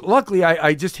down. Luckily,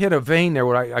 I just hit a vein there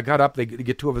where I got up. They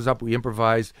get two of us up. We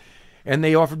improvised, and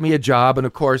they offered me a job. And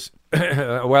of course,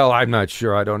 well, I'm not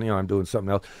sure. I don't. I'm doing something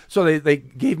else. So they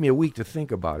gave me a week to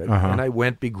think about it, and I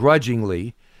went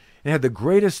begrudgingly, and had the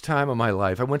greatest time of my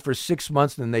life. I went for 6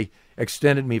 months, and then they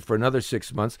extended me for another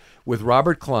 6 months with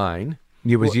Robert Klein.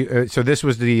 So this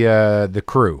was the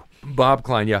crew. Bob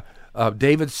Klein, yeah.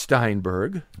 David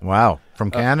Steinberg. Wow,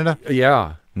 from Canada.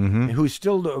 Yeah, who's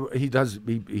still he's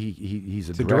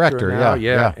a director now.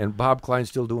 Yeah, and Bob Klein's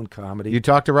still doing comedy. You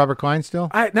talk to Robert Klein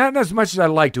still? Not as much as I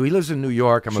like to. He lives in New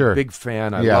York. I'm a big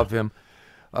fan. I love him.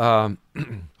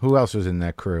 Who else was in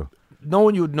that crew? No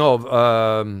one you would know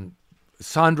of.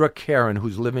 Sandra Karen,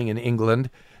 who's living in England.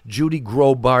 Judy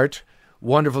Grobart,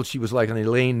 wonderful. She was like an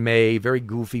Elaine May, very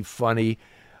goofy, funny.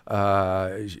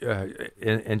 And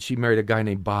she married a guy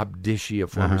named Bob Dishy, a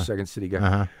former Second City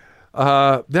guy.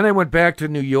 Then I went back to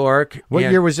New York. What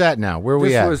year was that now? Where were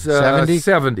we at? This was 70?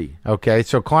 70. Okay,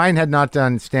 so Klein had not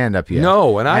done stand-up yet.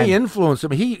 No, and I influenced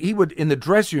him. He would, in the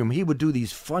dressing room, he would do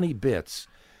these funny bits.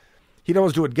 He'd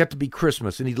always do it, Get to Be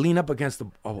Christmas, and he'd lean up against the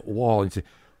wall and say,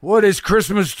 what is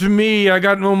Christmas to me? I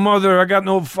got no mother, I got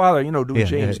no father. Do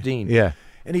James Dean. Yeah.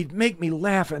 And he'd make me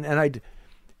laugh, and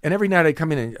every night I'd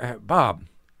come in and, Bob,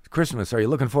 Christmas, are you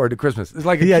looking forward to Christmas? It's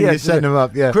like a kid. You're setting him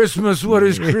up, yeah. Christmas, what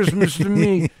is Christmas to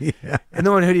me? And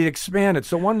then he'd expand it.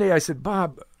 So one day I said,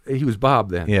 Bob, he was Bob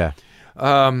then. Yeah.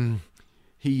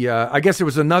 I guess there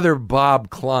was another Bob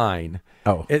Klein.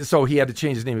 Oh. And so he had to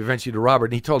change his name eventually to Robert,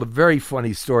 and he told a very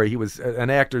funny story. He was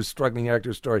an struggling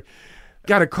actor's story.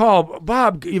 Got a call,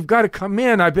 Bob, you've got to come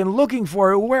in. I've been looking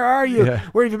for you. Where are you? Yeah.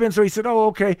 Where have you been? So he said, oh,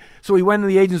 okay. So he went in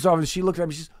the agent's office. She looked at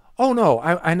me. She says, oh, no,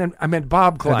 I meant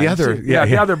Bob Klein. The other.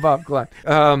 The other Bob Klein.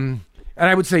 And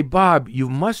I would say, Bob, you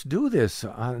must do this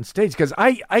on stage, because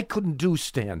I couldn't do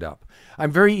stand-up.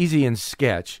 I'm very easy in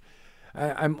sketch.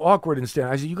 I'm awkward in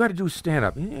stand-up. I said, you got to do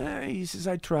stand-up. Yeah, he says,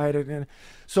 I tried it. And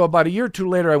so about a year or two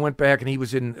later, I went back, and he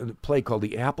was in a play called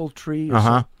The Apple Tree.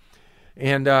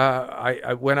 And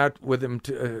I went out with him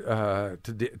to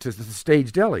the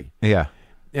Stage Deli. Yeah.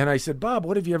 And I said, Bob,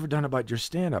 what have you ever done about your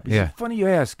stand-up? He Yeah. said, funny you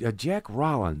ask. Jack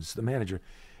Rollins, the manager,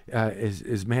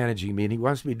 is managing me, and he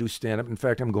wants me to do stand-up. In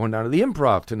fact, I'm going down to the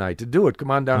Improv tonight to do it. Come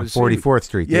on down On to see me. 44th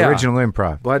Street, the original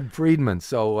Improv. Bud Friedman.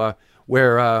 So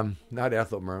where, not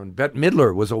Ethel Merman, Bette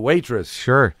Midler was a waitress.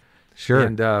 Sure.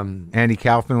 And Andy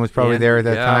Kaufman was probably there at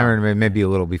that time, or maybe a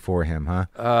little before him, huh?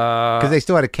 Because they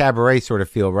still had a cabaret sort of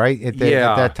feel, right? At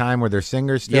that time, were there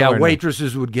singers still? Yeah,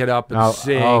 waitresses would get up and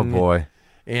sing. Oh, boy.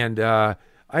 And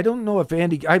I don't know if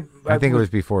Andy... I think it was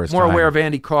before his more time. aware of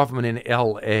Andy Kaufman in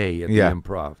L.A. at the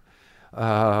Improv.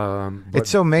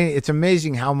 It's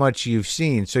amazing how much you've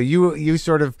seen. So you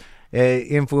sort of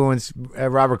influenced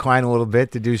Robert Klein a little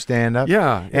bit to do stand-up.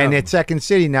 Yeah. And at Second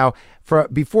City now,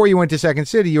 before you went to Second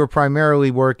City, you were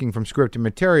primarily working from scripted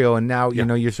material, and now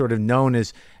you're sort of known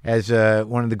as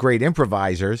one of the great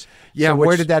improvisers. Yeah. So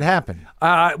where did that happen?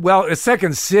 Well, at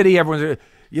Second City, everyone's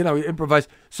improvised.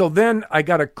 So then I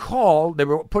got a call. They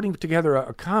were putting together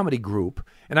a comedy group,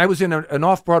 and I was in an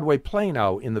off-Broadway play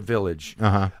now in the Village.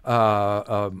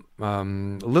 Little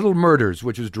Murders,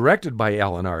 which was directed by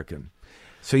Alan Arkin.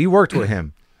 So you worked with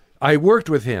him. I worked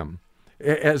with him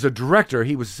as a director.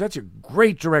 He was such a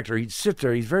great director. He'd sit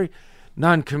there. He's very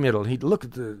non-committal. He'd look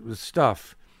at the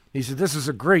stuff. He said, "This is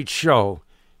a great show."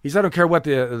 He said, "I don't care what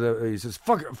he says.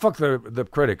 Fuck the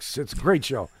critics. It's a great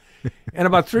show." And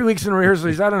about 3 weeks in rehearsal,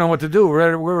 he said, "I don't know what to do.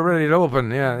 We're ready to open."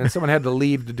 Yeah, and someone had to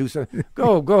leave to do something.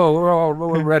 Go.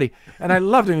 We're ready. And I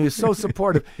loved him. He was so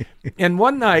supportive. And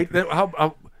one night,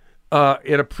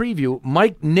 at a preview,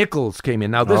 Mike Nichols came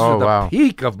in. Now, this was the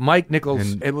peak of Mike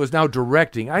Nichols. It was now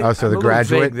directing. So The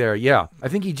Graduate? There, yeah. I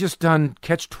think he just done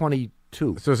Catch-22. So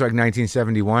it was like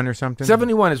 1971 or something?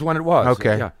 71 is when it was.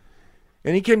 Okay. Yeah.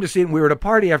 And he came to see it, and we were at a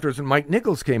party afterwards, and Mike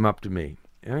Nichols came up to me.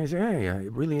 And I said, "Hey, I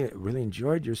really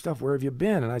enjoyed your stuff. Where have you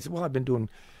been?" And I said, "Well, I've been doing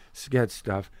sketch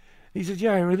stuff." He said,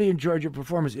 "Yeah, I really enjoyed your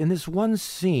performance. In this one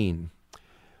scene,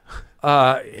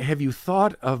 have you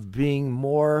thought of being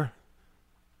more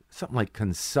something like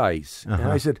concise. And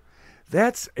I said,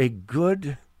 that's a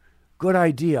good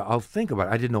idea. I'll think about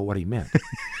it. I didn't know what he meant.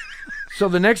 So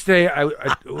the next day,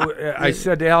 I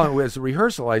said to Alan, as a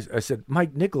rehearsal, I said,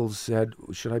 Mike Nichols said,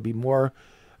 should I be more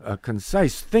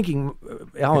concise? Thinking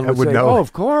Alan would say, oh,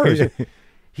 of course.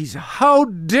 He's, how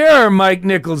dare Mike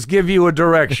Nichols give you a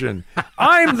direction?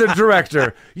 I'm the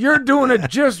director. You're doing it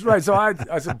just right. So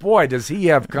I said, boy, does he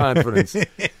have confidence.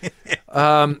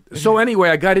 So anyway,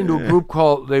 I got into a group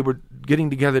called, they were getting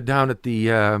together down at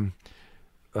the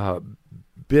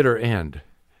bitter end.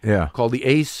 Yeah. Called the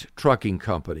Ace Trucking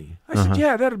Company. I said,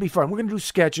 yeah, that'll be fun. We're going to do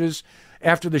sketches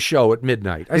after the show at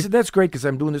midnight. I said, that's great because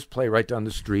I'm doing this play right down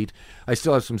the street. I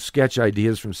still have some sketch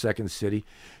ideas from Second City.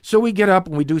 So we get up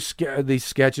and we do these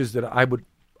sketches that I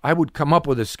would come up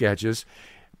with the sketches,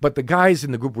 but the guys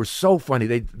in the group were so funny.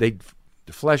 They'd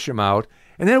flesh them out,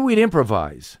 and then we'd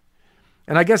improvise.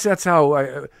 And I guess that's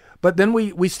how but then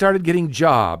we started getting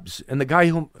jobs. And the guy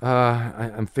who,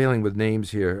 I'm failing with names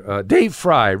here, Dave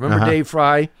Fry. Remember Dave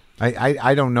Fry?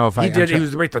 I don't know if he did. He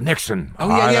was right, the Nixon. Oh,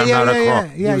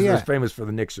 yeah. He was famous for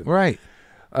the Nixon. Right.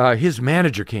 His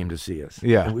manager came to see us.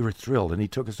 Yeah. And we were thrilled. And he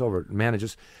took us over, managed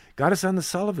us, got us on the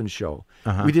Sullivan Show.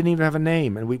 We didn't even have a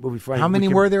name. And we How many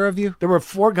were there of you? There were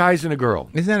 4 guys and a girl.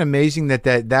 Isn't that amazing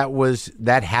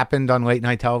that happened on late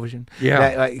night television?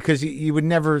 Yeah. Because you would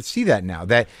never see that now.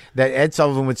 That Ed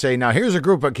Sullivan would say, now here's a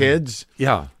group of kids.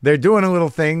 Yeah. They're doing a little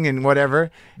thing and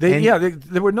whatever.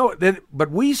 There were no, but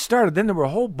we started, then there were a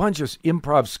whole bunch of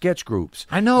improv sketch groups.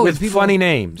 I know. With funny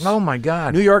names. Oh, my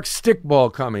God. New York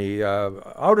Stickball Company,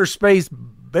 Outer Space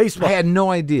Baseball. I had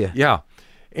no idea. Yeah.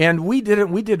 And we did it.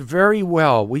 We did very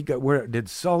well. We did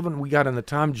Sullivan. We got on the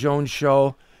Tom Jones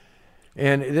Show,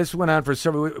 and this went on for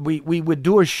several. We would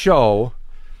do a show.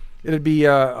 It'd be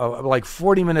like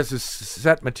 40 minutes of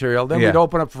set material. Then we'd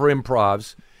open up for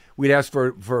improvs. We'd ask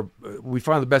for. We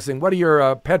found the best thing. What are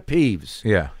your pet peeves?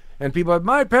 Yeah. And people,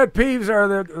 my pet peeves are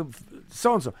the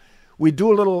so and so. We do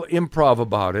a little improv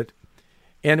about it,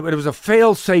 and it was a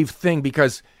fail-safe thing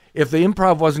because if the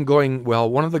improv wasn't going well,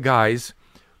 one of the guys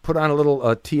put on a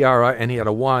little tiara, and he had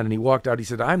a wand, and he walked out. He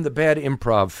said, I'm the bad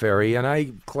improv fairy, and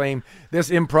I claim this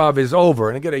improv is over.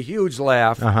 And I get a huge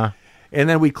laugh. And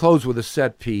then we close with a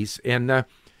set piece. And the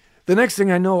next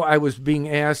thing I know, I was being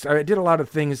asked, I did a lot of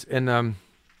things, and I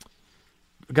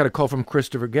got a call from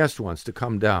Christopher Guest once to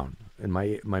come down. And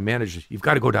my manager, you've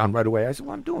got to go down right away. I said,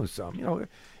 well, I'm doing something.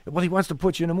 Well, he wants to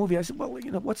put you in a movie. I said, well,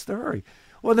 what's the hurry?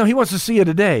 Well, no, he wants to see you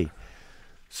today.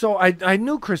 So I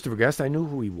knew Christopher Guest. I knew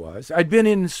who he was. I'd been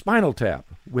in Spinal Tap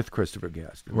with Christopher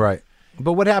Guest. Right.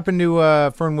 But what happened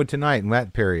to Fernwood Tonight in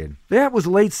that period? That was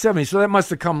late 70s, so that must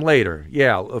have come later.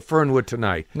 Yeah, Fernwood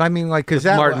Tonight. I mean, like, because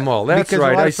that... Martin Mull. That's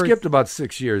right. I skipped about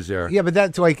 6 years there. Yeah, but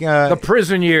that's like... the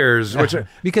prison years. Which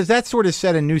because that sort of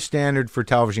set a new standard for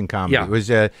television comedy. Yeah. It was...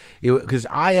 Because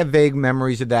I have vague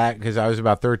memories of that because I was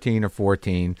about 13 or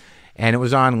 14. And it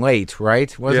was on late,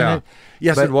 right? Wasn't it?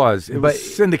 Yes, it was. It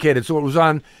was syndicated. So it was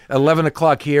on 11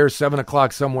 o'clock here, 7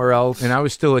 o'clock somewhere else. And I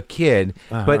was still a kid.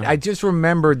 But I just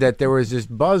remembered that there was this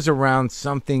buzz around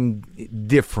something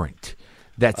different.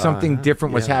 That something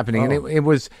different was happening. And it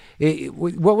was...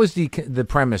 what was the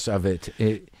premise of it?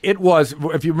 It was,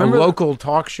 if you remember... A local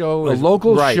talk show? A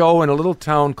local show in a little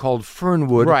town called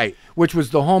Fernwood. Right. Which was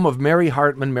the home of Mary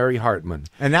Hartman.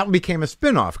 And that became a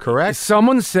spin-off, correct?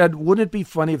 Someone said, wouldn't it be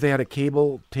funny if they had a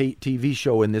cable TV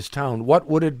show in this town? What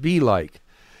would it be like?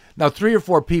 Now, 3 or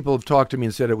 4 people have talked to me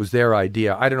and said it was their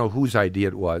idea. I don't know whose idea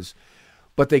it was.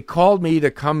 But they called me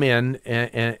to come in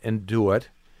and do it.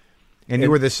 And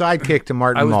you were the sidekick to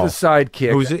Martin Mull. I was the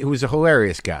sidekick. Who was a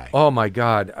hilarious guy. Oh, my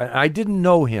God. I didn't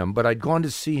know him, but I'd gone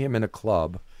to see him in a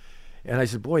club. And I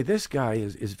said, boy, this guy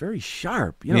is very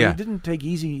sharp. He didn't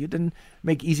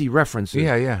make easy references.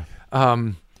 Yeah.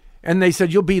 And they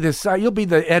said, you'll be the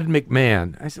Ed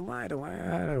McMahon. I said, well, I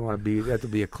don't want to be, that to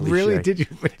be a cliche. Really? Did you?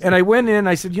 And I went in,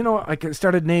 I said, I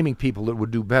started naming people that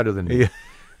would do better than me. Yeah.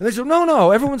 And they said,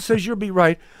 no, everyone says you'll be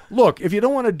right. Look, if you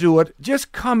don't want to do it,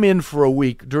 just come in for a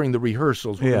week during the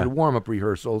rehearsals, the warm-up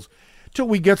rehearsals, till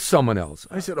we get someone else.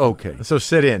 I said, okay. So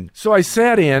sit in. So I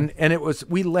sat in, and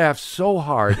we laughed so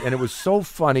hard, and it was so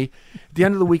funny. At the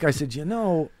end of the week, I said,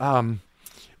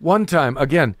 one time,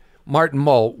 again, Martin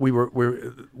Mull, we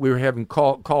were having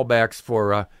callbacks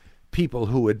for people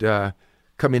who would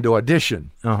come into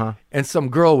audition. And some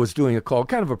girl was doing a call,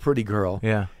 kind of a pretty girl.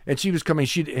 Yeah. And she was coming,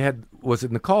 was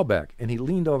in the callback, and he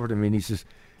leaned over to me and he says,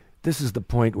 this is the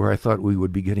point where I thought we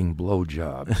would be getting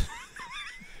blowjobs.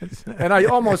 And I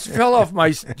almost fell off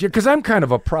my, because I'm kind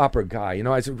of a proper guy,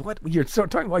 I said, what, you're so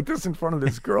talking like this in front of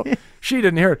this girl? She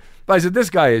didn't hear it. But I said,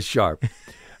 this guy is sharp.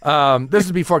 This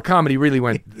is before comedy really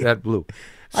went that blue.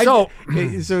 So,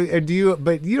 do you?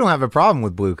 But you don't have a problem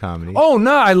with blue comedy. oh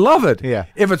no, I love it. Yeah.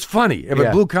 If it's funny, if Yeah.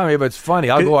 it's blue comedy, if it's funny,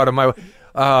 I'll go out of my way.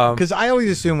 Because I always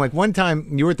assume, like, one time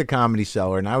you were at the Comedy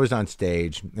Cellar and I was on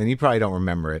stage, and you probably don't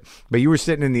remember it, but you were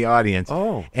sitting in the audience.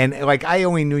 Oh. And like, I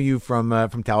only knew you from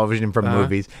television, from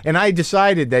movies, and I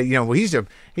decided that well, he's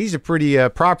a pretty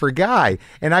proper guy,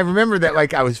 and I remember that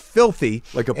like I was filthy,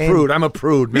 Like a prude. I'm a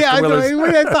prude, Mr. Yeah,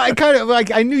 Willard. I thought I kind of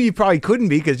like I knew you probably couldn't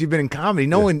be because you've been in comedy.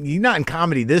 You're not in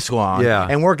comedy this long, Yeah.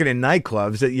 and working in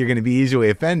nightclubs that you're going to be easily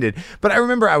offended. But I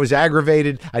remember I was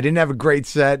aggravated. I didn't have a great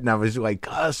set, and I was like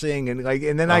cussing,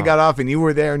 and then I got off, and you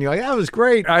were there, and you're like, that was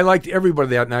great. I liked everybody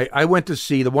that night. I went to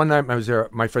see the one night I was there.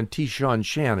 My friend T. Sean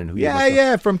Shannon,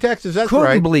 who From Texas. That's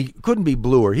right. couldn't be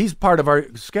bluer. He's part of our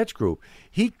sketch group.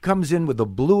 He comes in with the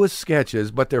bluest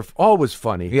sketches, but they're always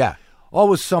funny. Yeah.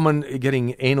 Always someone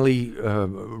getting anally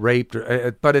raped.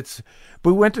 But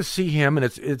we went to see him, and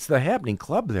it's the Happening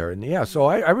Club there, and so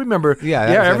I remember. Yeah, that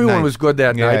was that everyone night. was good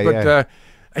that Yeah, night, but.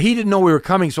 He didn't know we were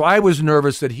coming, so I was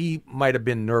nervous that he might have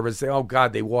been nervous. Say, oh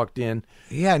God, they walked in.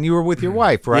 Yeah, and you were with your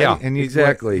wife, right? Yeah, and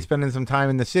exactly. Spending some time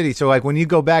in the city. So, like, when you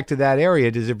go back to that area,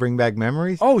 does it bring back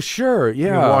memories? Oh, sure,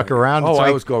 yeah. You walk around. Oh, it's I like,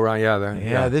 always go around.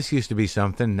 Yeah, this used to be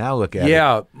something. Now look at it.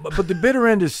 yeah. But the bitter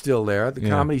end is still there. The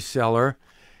Comedy Cellar.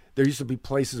 There used to be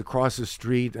places across the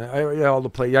street. All the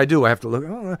places. I do. I have to look.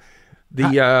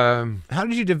 How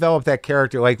did you develop that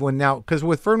character? Like because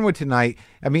with Fernwood Tonight,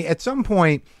 I mean, at some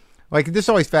point, like this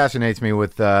always fascinates me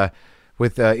with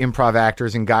improv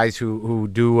actors and guys who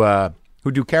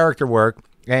do character work.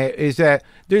 Is that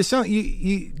there's some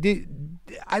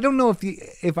I don't know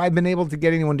if I've been able to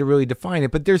get anyone to really define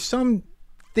it, but there's some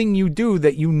thing you do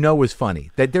that is funny.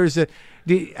 That there's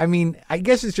I mean, I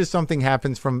guess it's just something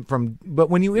happens from. But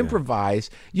when you improvise,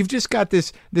 you've just got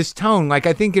this tone. Like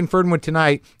I think in Fernwood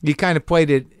Tonight, you kind of played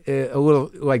it a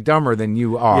little like dumber than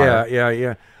you are.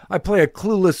 Yeah. I play a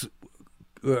clueless.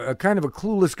 Kind of a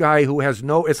clueless guy who has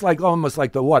it's like almost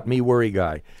like the me worry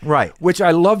guy. Right. Which I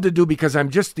love to do because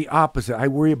I'm just the opposite. I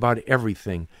worry about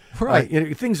everything.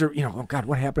 Right. Things are, oh God,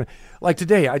 what happened? Like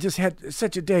today, I just had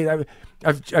such a day.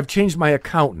 I've changed my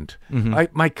accountant. Mm-hmm.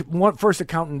 My first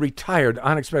accountant retired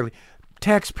unexpectedly.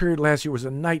 Tax period last year was a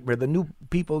nightmare. The new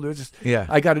people,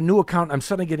 I got a new accountant. I'm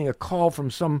suddenly getting a call from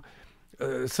some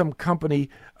company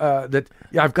that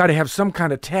I've got to have some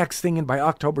kind of tax thing in by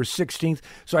October 16th.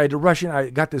 So I had to rush in. I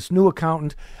got this new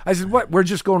accountant. I said, what? We're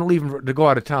just going to leave him to go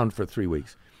out of town for 3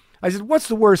 weeks. I said, what's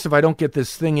the worst if I don't get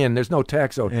this thing in? There's no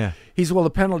tax owed. Yeah. He said, well,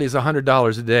 the penalty is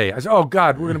 $100 a day. I said, oh,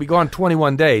 God, we're going to be gone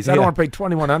 21 days. I don't want to pay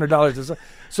 $2,100.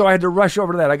 So I had to rush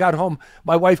over to that. I got home.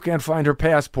 My wife can't find her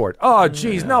passport. Oh,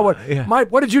 geez, no.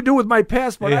 What did you do with my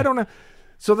passport? I don't know.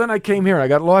 So then I came here. I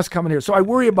got lost coming here. So I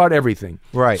worry about everything.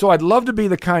 Right. So I'd love to be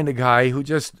the kind of guy who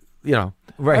just,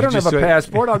 Right, I don't have a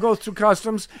passport. I'll go through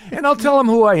customs, and I'll tell them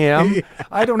who I am.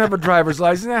 I don't have a driver's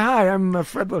license. Hi, I'm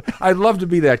Fred. I'd love to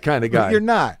be that kind of guy. But you're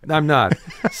not. I'm not.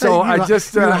 So I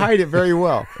just... you hide it very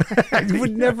well. I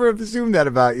would never have assumed that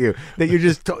about you, that you're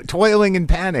just toiling in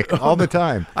panic all the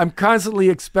time. I'm constantly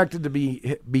expected to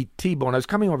be T-boned. I was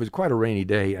coming over. It was quite a rainy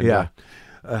day. And,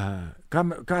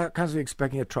 constantly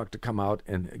expecting a truck to come out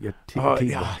and get T-boned.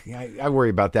 Yeah, I worry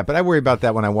about that, but I worry about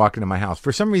that when I walk into my house.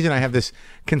 For some reason, I have this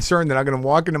concern that I'm going to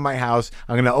walk into my house,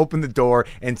 I'm going to open the door,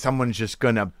 and someone's just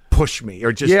going to push me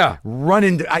or just run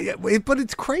into. But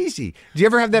it's crazy. Do you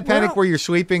ever have that panic where you're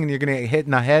sleeping and you're going to get hit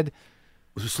in the head?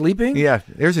 Sleeping? Yeah,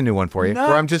 there's a new one for you. No.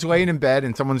 Where I'm just laying in bed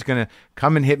and someone's going to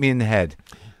come and hit me in the head.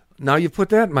 Now you put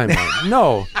that in my mind.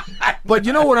 No. But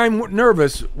you know when I'm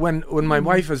nervous when my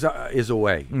wife is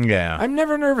away. Yeah. I'm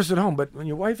never nervous at home, but when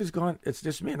your wife is gone, it's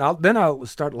just me. And I'll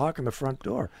start locking the front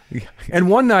door. And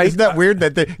one night... Isn't that weird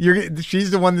that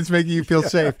she's the one that's making you feel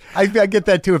safe? I get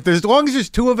that too. As long as there's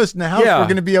two of us in the house, we're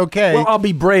going to be okay. Well, I'll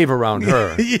be brave around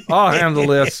her. I'll handle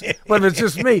this. But if it's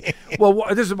just me... Well,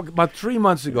 this is about 3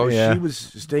 months ago. Yeah. She was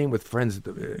staying with friends at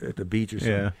the beach or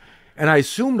something. Yeah. And I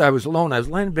assumed I was alone. I was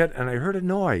laying in bed, and I heard a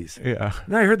noise. Yeah.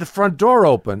 And I heard the front door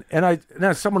open, and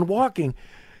there's someone walking.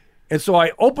 And so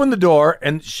I opened the door,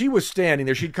 and she was standing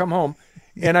there. She'd come home.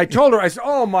 And I told her, I said,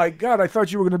 oh, my God, I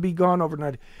thought you were going to be gone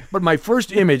overnight. But my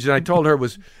first image, and I told her,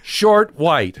 was short and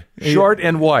white.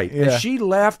 Yeah. And she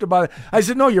laughed about it. I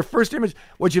said, no, your first image,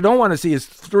 what you don't want to see is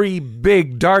 3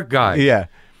 big, dark guys. Yeah.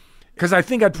 Because I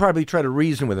think I'd probably try to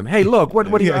reason with him. Hey, look, what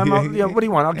do you what do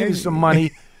you want? I'll give you some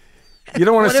money. You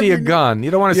don't want to see a gun.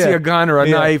 You don't want to see a gun or a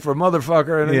knife or a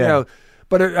motherfucker. And,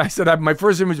 But I said my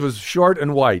first image was short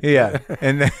and white. Yeah.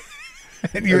 And then...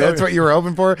 That's what you were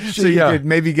hoping for? So you yeah. could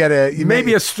maybe get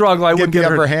a struggle. I wouldn't the get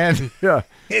upper her. hand. Yeah.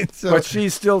 So, But she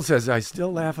still says, I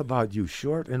still laugh about you,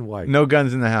 short and white. no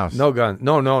guns in the house. No guns.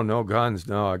 No guns.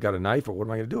 No, I got a knife, or what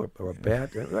am I going to do? Or a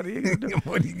bat? What are you going to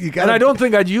do? You And I don't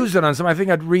think I'd use it on some. I think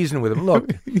I'd reason with him.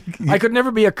 Look, I could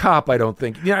never be a cop, I don't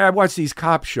think. I watch these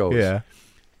cop shows. Yeah.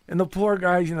 And the poor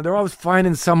guys, they're always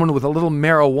finding someone with a little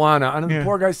marijuana. And the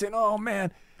poor guy's saying, oh,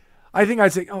 man. I think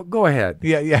I'd say, oh, go ahead.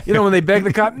 Yeah. When they beg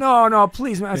the cop, no,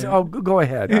 please, man. I say, oh, go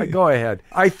ahead. Go ahead.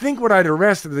 I think what I'd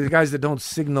arrest are the guys that don't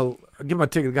signal. Give them a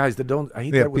ticket to the guys that don't. I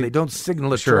hate that when they don't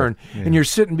signal a turn and you're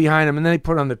sitting behind them and then they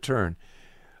put on the turn.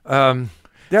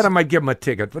 That I might give them a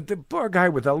ticket. But the poor guy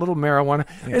with a little marijuana.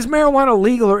 Is marijuana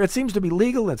legal? Or it seems to be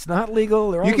legal. It's not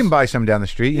legal. You can buy some down the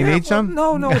street. You need some?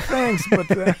 No, thanks. But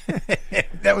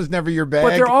that was never your bag.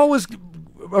 But they're always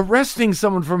arresting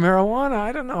someone for marijuana.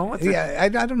 I don't know. I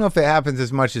don't know if it happens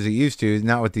as much as it used to,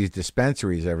 not with these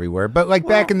dispensaries evereverer. But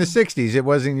back in the 60s, it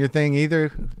wasn't your thing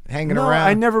either, hanging around?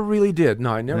 I never really did.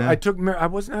 No, I never. Yeah. I took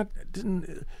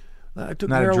I took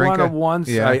Not a marijuana drinker? once.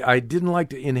 Yeah. I didn't like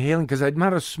to inhaling because I'm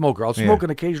not a smoker. I'll smoke an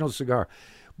occasional cigar.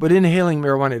 But inhaling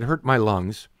marijuana, it hurt my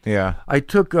lungs. Yeah. I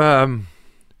took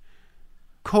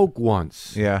Coke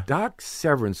once. Yeah. Doc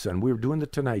Severinson, we were doing the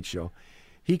Tonight Show.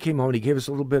 He came home and he gave us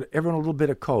everyone a little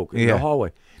bit of Coke in the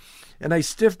hallway. And I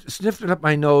sniffed it up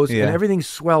my nose, and everything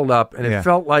swelled up, and it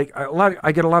felt like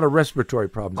I get a lot of respiratory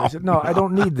problems. I said, no, I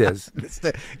don't need this.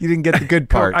 You didn't get the good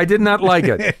part. I did not like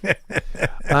it.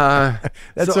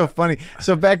 That's so funny.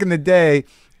 So back in the day,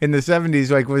 in the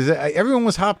 70s, everyone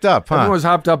was hopped up, huh? Everyone was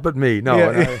hopped up but me. No.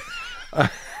 Yeah.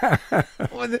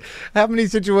 How many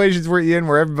situations were you in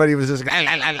where everybody was just...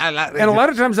 And a lot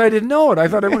of times I didn't know it. I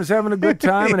thought everyone was having a good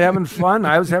time and having fun.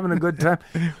 I was having a good time.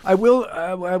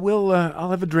 I'll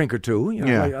have a drink or two.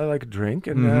 I like a drink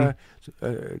and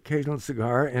occasional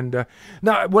cigar. And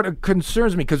now what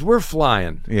concerns me, because we're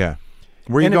flying. Yeah.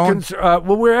 Where are you going?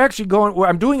 We're actually going...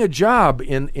 I'm doing a job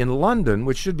in London,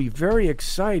 which should be very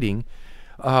exciting.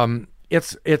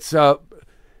 It's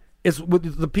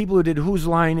with the people who did Whose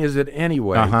Line Is It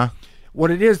Anyway? Uh-huh.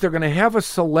 What it is, they're going to have a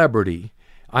celebrity.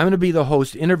 I'm going to be the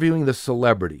host interviewing the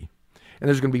celebrity. And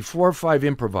there's going to be 4 or 5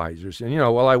 improvisers. And,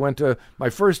 my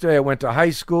first day I went to high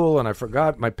school and I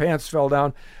forgot, my pants fell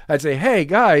down. I'd say, hey,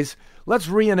 guys, let's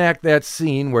reenact that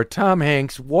scene where Tom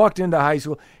Hanks walked into high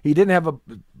school. He didn't have a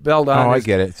belt on. I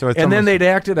get it. So it's then they'd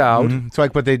act it out. Mm-hmm. It's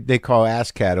like what they call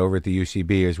ASCAT over at the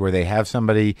UCB, is where they have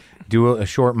somebody do a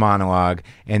short monologue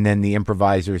and then the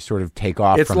improvisers sort of take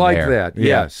off from there. It's like that,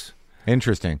 yes.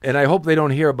 Interesting. And I hope they don't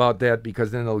hear about that,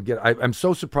 because then they'll get... I'm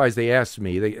so surprised they asked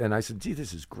me. And I said, gee,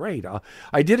 this is great.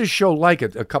 I did a show like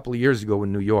it a couple of years ago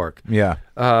in New York. Yeah.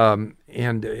 And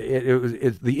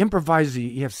the improvisers,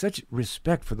 you have such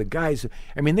respect for the guys.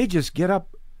 I mean, they just get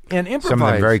up and improvise. Some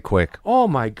of them very quick. Oh,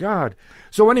 my God.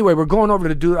 So anyway, we're going over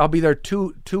to do... I'll be there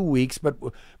two weeks, but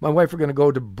my wife, we're going to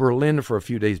go to Berlin for a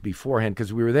few days beforehand,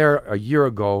 because we were there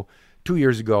 2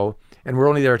 years ago, and we're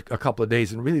only there a couple of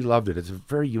days and really loved it. It's a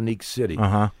very unique city.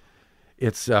 Uh-huh.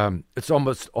 It's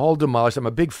almost all demolished. I'm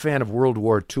a big fan of World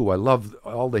War II. I love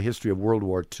all the history of World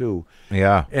War II.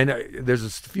 Yeah. And there's a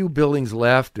few buildings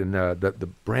left, and the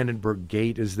Brandenburg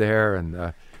Gate is there.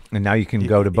 And now you can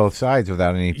go to both sides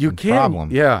without any problem.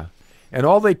 Yeah. And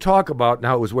all they talk about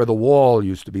now is where the wall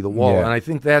used to be, the wall. Yeah. And I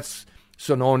think that's...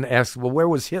 So no one asks, well, where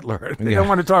was Hitler? They don't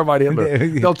want to talk about Hitler.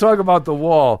 They'll talk about the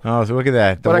wall. Oh, so look at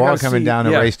that. The wall coming down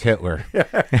erased Hitler.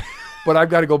 But I've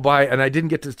got to go by, and I didn't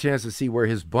get the chance to see where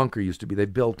his bunker used to be. They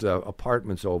built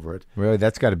apartments over it. Really?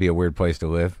 That's got to be a weird place to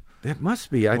live. It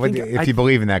must be. If you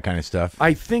believe in that kind of stuff.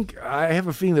 I have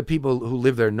a feeling that people who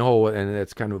live there know, and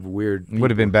it's kind of weird. It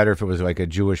would have been better if it was like a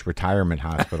Jewish retirement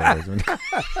hospital.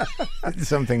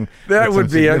 Something that would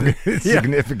be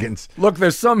significance. Look,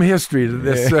 there's some history to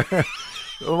this.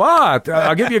 What?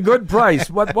 I'll give you a good price.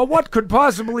 What could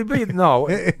possibly be? No,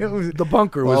 the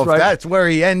bunker was right. If that's where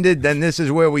he ended, then this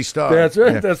is where we start. That's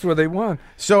right. Yeah. That's where they want.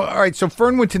 So, all right. So,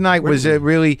 Fernwood Tonight was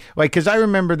really because I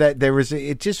remember that there was.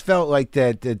 It just felt like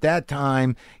that at that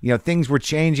time, things were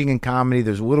changing in comedy.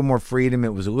 There was a little more freedom.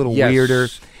 It was a little weirder,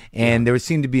 and there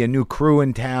seemed to be a new crew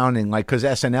in town, and because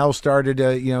SNL started,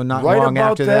 not right long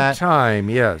about after that time.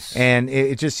 Yes, and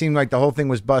it just seemed like the whole thing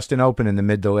was busting open in the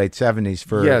mid to late 70s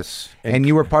for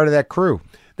and you were part of that crew.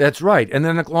 That's right. And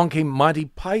then along came Monty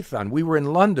Python. We were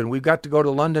in London. We got to go to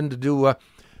London to do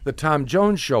the Tom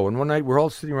Jones show. And one night we're all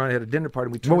sitting around at a dinner party.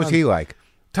 What was he like?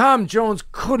 Tom Jones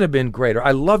couldn't have been greater.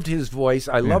 I loved his voice.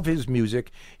 I love his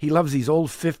music. He loves these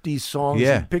old 50s songs.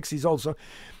 Yeah. He picks these old songs.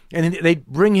 And they'd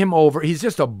bring him over. He's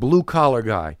just a blue-collar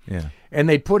guy. Yeah. And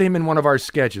they'd put him in one of our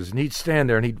sketches. And he'd stand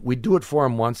there, and we'd do it for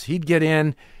him once. He'd get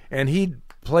in, and he'd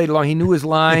played along. He knew his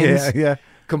lines. Yeah.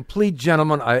 Complete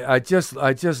gentleman. I just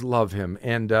love him,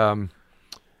 and I'm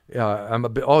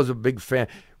always a big fan.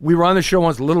 We were on the show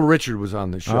once. Little Richard was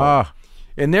on the show,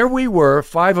 and there we were,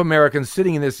 5 Americans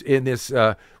sitting in this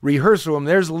rehearsal room.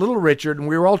 There's Little Richard, and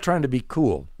we were all trying to be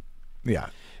cool. Yeah.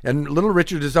 And Little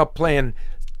Richard is up playing,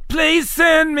 "Please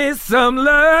send me some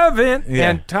lovin',"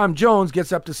 and Tom Jones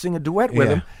gets up to sing a duet with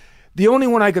him. The only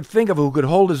one I could think of who could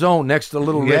hold his own next to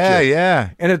Little Richard.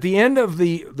 Yeah. And at the end of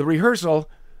the rehearsal,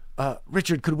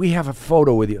 Richard, could we have a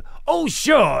photo with you? Oh,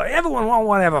 sure. Everyone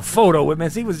want to have a photo with me.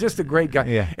 He was just a great guy.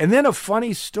 Yeah. And then a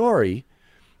funny story.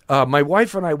 My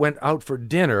wife and I went out for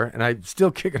dinner, and I'm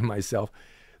still kicking myself.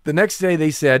 The next day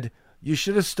they said, "You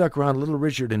should have stuck around. Little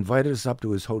Richard invited us up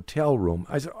to his hotel room."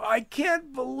 I said, "I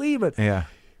can't believe it." Yeah.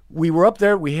 We were up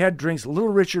there. We had drinks. Little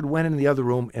Richard went in the other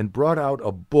room and brought out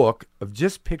a book of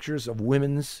just pictures of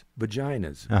women's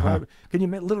vaginas. Can you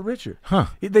imagine Little Richard?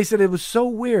 They said it was so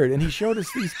weird, and he showed us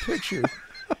these pictures.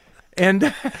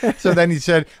 And So then he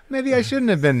said, maybe I shouldn't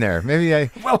have been there. Maybe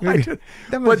I...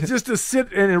 but just to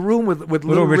sit in a room with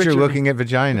Little Richard looking at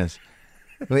vaginas.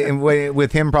 And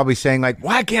with him probably saying, like,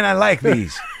 why can't I like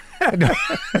these?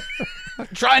 I'm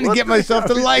trying to get myself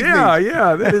to like these.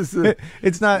 Yeah, that is...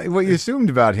 It's not what you assumed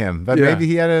about him, but maybe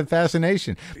he had a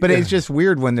fascination. But it's just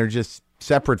weird when they're just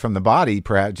separate from the body,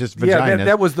 perhaps, just vaginas. Yeah,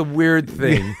 that was the weird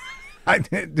thing. That's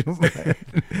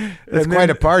quite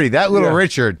a party. That Little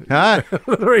Richard, huh?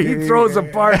 He throws a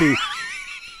party.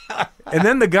 And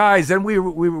then the guys, then we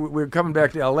were coming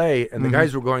back to L.A., and the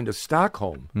guys were going to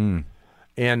Stockholm.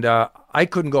 And I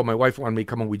couldn't go. My wife wanted me to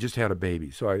come home. We just had a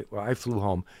baby. So I flew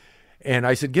home. And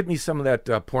I said, get me some of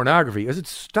that pornography. Is it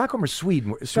Stockholm or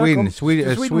Sweden? Sweden,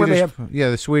 where they have,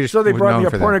 the Swedish. So they brought me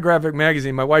a pornographic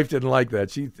magazine. My wife didn't like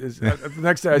that. The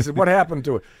next day I said, what happened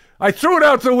to it? I threw it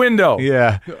out the window.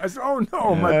 Yeah. I said, oh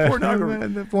no, my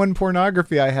pornography. The one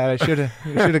pornography I had, I should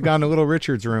have gone to Little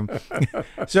Richard's room.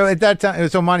 So at that time,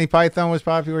 so Monty Python was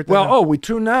popular at that time? We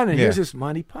tuned on, and here's this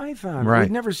Monty Python. Right.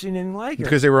 We'd never seen anything like it.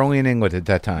 Because they were only in England at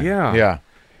that time. Yeah.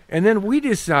 And then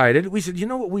we said, you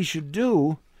know what we should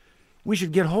do? We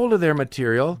should get hold of their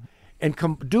material and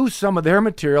do some of their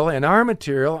material and our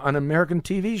material on an American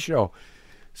TV show.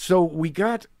 So we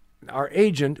got our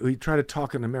agent. We tried to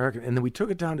talk in American, and then we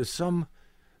took it down to some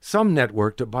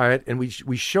network to buy it, and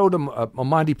we showed them a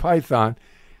Monty Python,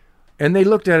 and they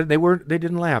looked at it. They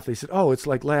didn't laugh. They said, "Oh, it's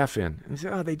like Laugh-In." And we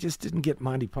said, "Oh, they just didn't get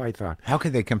Monty Python." How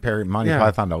could they compare Monty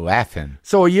Python to Laugh-In?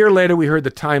 So a year later, we heard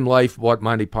the Time Life bought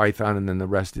Monty Python, and then the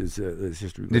rest is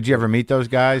history. Did you ever meet those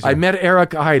guys? I met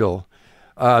Eric Idle.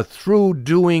 Through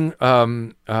doing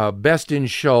Best in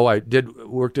Show,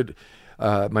 worked at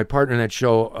my partner in that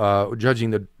show, judging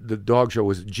the dog show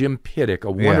was Jim Piddick, a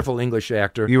wonderful English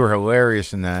actor. You were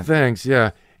hilarious in that. Thanks,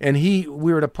 yeah. And we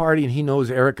were at a party, and he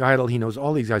knows Eric Idle. He knows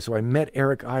all these guys. So I met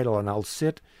Eric Idle, and I'll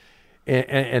sit,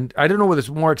 and I don't know whether it's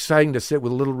more exciting to sit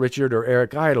with Little Richard or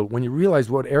Eric Idle. When you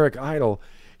realize what Eric Idle,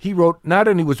 he wrote, not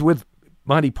only was with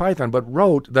Monty Python, but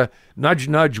wrote the Nudge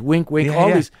Nudge Wink Wink,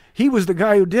 these. He was the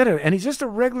guy who did it, and he's just a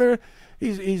regular.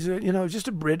 He's just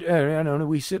a Brit. I don't know.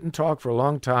 We sit and talk for a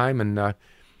long time, and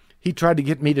he tried to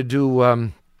get me to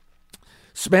do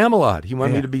Spamalot. He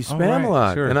wanted me to be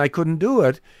Spamalot, and I couldn't do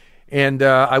it, and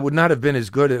I would not have been as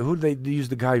good. Who did they use?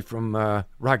 The guy from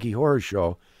Rocky Horror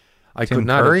Show.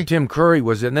 Tim Curry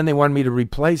was it, and then they wanted me to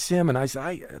replace him, and I said,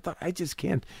 I thought I just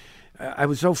can't. I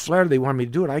was so flattered they wanted me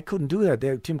to do it. I couldn't do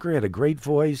that. Tim Curry had a great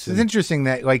voice. It's interesting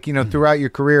that, throughout your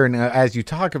career and as you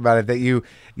talk about it, that you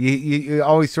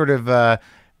always sort of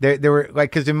there were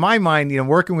because in my mind,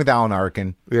 working with Alan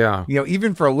Arkin,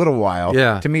 even for a little while,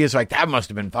 to me it's like that must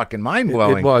have been fucking mind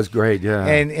blowing. It was great, yeah.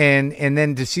 And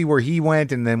then to see where he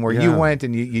went and then where you went,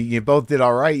 and you both did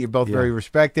all right. You're both very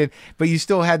respected, but you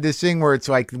still had this thing where it's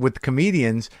like with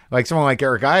comedians, like someone like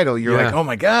Eric Idle, you're like, oh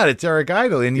my god, it's Eric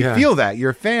Idle, and you feel that you're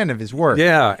a fan of his work.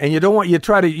 Yeah, and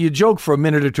you joke for a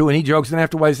minute or two, and he jokes, and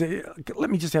afterwards, say,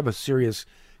 let me just have a serious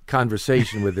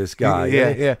conversation with this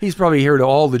guy. He's probably heard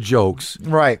all the jokes.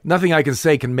 Right. Nothing I can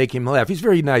say can make him laugh. He's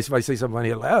very nice. If I say something funny,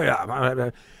 he'll laugh. Oh, yeah.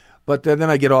 But then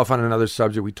I get off on another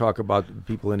subject. We talk about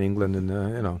people in England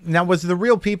and, Now, was the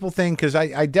Real People thing, because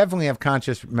I definitely have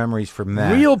conscious memories from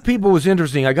that. Real People was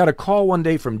interesting. I got a call one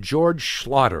day from George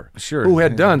Schlatter, who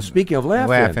had done, speaking of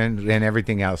Laugh-In. and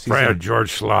everything else.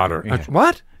 George Schlatter. Yeah.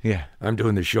 What? Yeah. I'm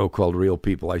doing the show called Real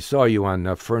People. I saw you on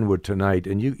Fernwood Tonight,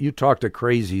 and you talk to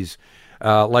crazies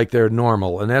like they're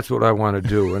normal, and that's what I want to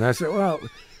do. And I said, well,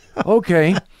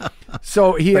 okay.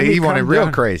 So he wanted real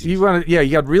crazies. You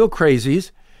got real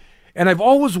crazies. And I've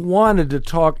always wanted to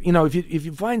talk, if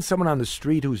you find someone on the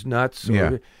street who's nuts,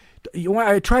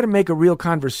 I try to make a real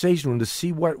conversation to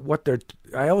see what they're.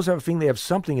 I always have a feeling they have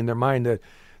something in their mind that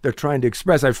they're trying to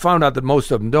express. I've found out that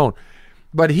most of them don't.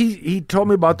 But he told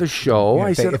me about the show. Yeah,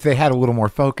 I said, if they had a little more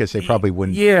focus, they probably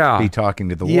wouldn't be talking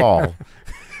to the wall.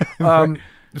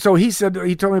 So he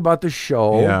told me about the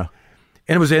show. Yeah.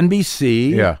 And it was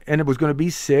NBC. Yeah. And it was going to be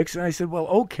 6. And I said, well,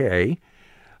 okay.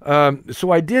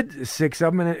 So I did 6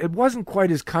 of them, and it wasn't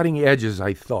quite as cutting edge as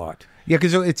I thought. Yeah,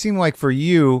 because it seemed like for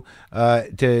you,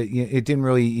 it didn't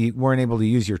really, you weren't able to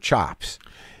use your chops.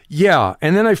 Yeah,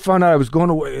 and then I found out I was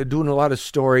doing a lot of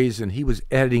stories, and he was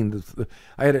editing.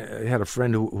 I had a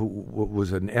friend who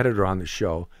was an editor on the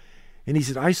show, and he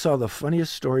said, I saw the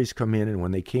funniest stories come in, and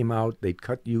when they came out, they'd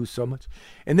cut you so much.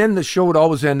 And then the show would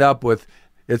always end up with,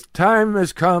 it's time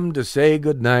has come to say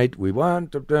goodnight. We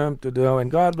want to do, and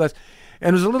God bless. And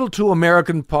it was a little too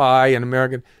American Pie and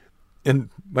American. And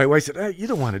my wife said, hey, you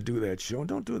don't want to do that show.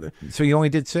 Don't do that. So you only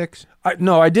did 6?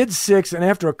 No, I did 6. And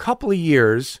after a couple of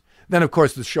years, then, of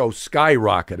course, the show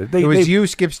skyrocketed. It was you,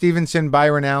 Skip Stevenson,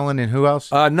 Byron Allen, and who else?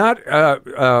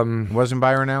 Wasn't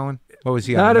Byron Allen? What was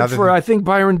he on? I think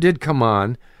Byron did come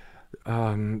on.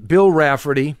 Bill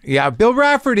Rafferty. Yeah, Bill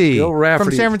Rafferty.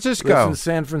 From San Francisco. Lives in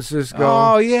San Francisco.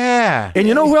 Oh, yeah. And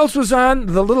you know who else was on?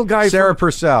 The little guy. Sarah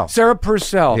Purcell. Sarah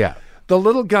Purcell. Yeah. The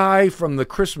little guy from The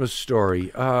Christmas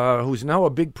Story, who's now a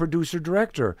big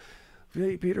producer-director,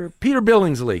 Peter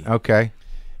Billingsley. Okay.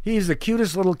 He's the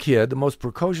cutest little kid, the most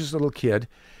precocious little kid.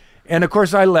 And, of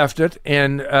course, I left it,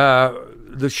 and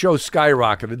the show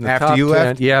skyrocketed in the After top you 10.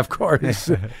 left? Yeah, of course.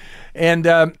 And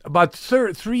about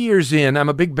 3 years in, I'm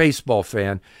a big baseball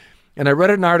fan, and I read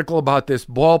an article about this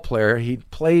ball player. He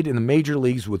played in the major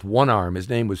leagues with one arm. His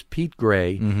name was Pete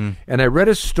Gray. Mm-hmm. And I read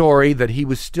a story that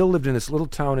he still lived in this little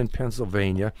town in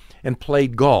Pennsylvania and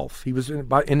played golf. He was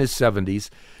in his 70s.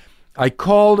 I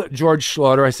called George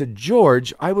Schlatter. I said,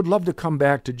 George, I would love to come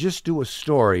back to just do a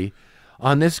story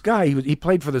on this guy. He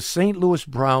played for the St. Louis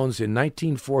Browns in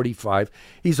 1945.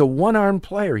 He's a one-armed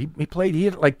player. He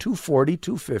hit like 240,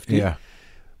 250. Yeah.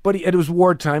 But it was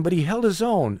wartime, but he held his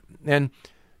own. And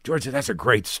George said, that's a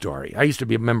great story. I used to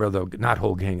be a member of the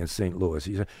Knothole Gang in St. Louis.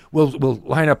 He said, we'll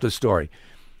line up the story.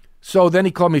 So then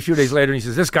he called me a few days later, and he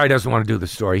says, this guy doesn't want to do the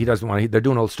story. He doesn't want to. They're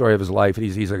doing a whole story of his life.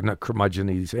 He's a curmudgeon.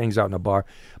 He hangs out in a bar.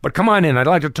 But come on in. I'd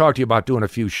like to talk to you about doing a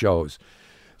few shows.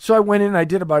 So I went in, and I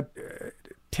did about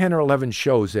 10 or 11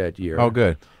 shows that year. Oh,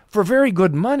 good. For very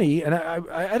good money, and I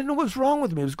didn't know what was wrong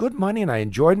with me. It was good money, and I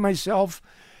enjoyed myself.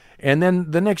 And then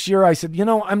the next year, I said, I'm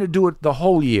going to do it the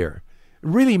whole year.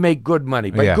 Really make good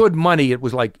money. By good money, it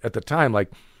was like, at the time,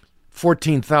 like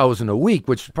 $14,000 a week,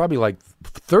 which is probably like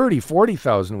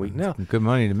 $40,000 a week now. Good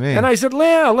money to me. And I said,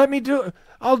 Leah, let me do it.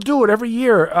 I'll do it every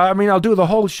year. I'll do the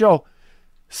whole show.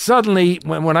 Suddenly,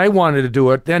 when I wanted to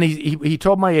do it, then he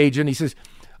told my agent, he says,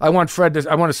 I want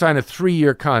to sign a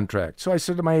 3-year contract. So I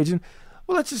said to my agent,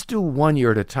 well, let's just do 1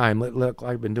 year at a time. Look,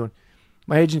 I've been doing.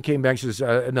 My agent came back. She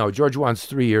says, no, George wants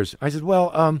 3 years. I said,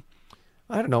 well,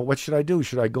 I don't know. What should I do?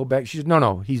 Should I go back? She said,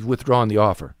 no, he's withdrawn the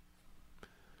offer.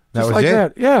 That was like it?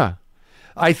 That. Yeah.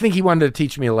 I think he wanted to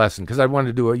teach me a lesson because I wanted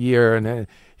to do a year, and then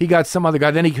he got some other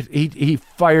guy. Then he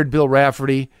fired Bill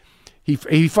Rafferty.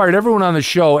 He fired everyone on the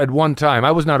show at one time.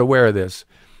 I was not aware of this,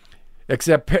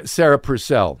 except Sarah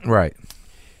Purcell. Right.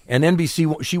 And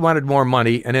NBC, she wanted more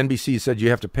money, and NBC said you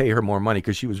have to pay her more money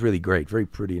because she was really great, very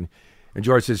pretty. And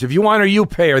George says, if you want her, you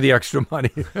pay her the extra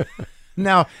money.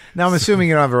 Now I'm assuming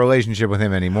you don't have a relationship with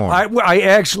him anymore. I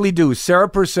actually do. Sarah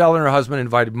Purcell and her husband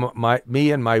invited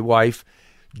me and my wife,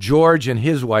 George and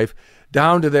his wife,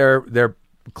 down to their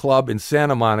club in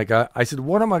Santa Monica. I said,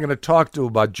 what am I going to talk to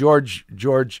about George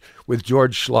with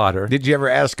George Schlatter? Did you ever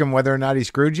ask him whether or not he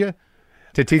screwed you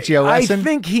to teach you a lesson? I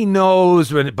think he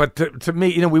knows, but to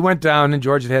me, we went down and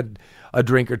George had a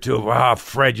drink or two.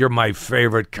 Fred, you're my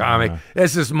favorite comic.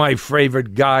 This is my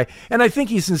favorite guy. And I think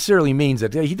he sincerely means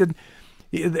it. He didn't.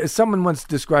 Someone once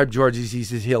described George. He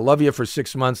says he'll love you for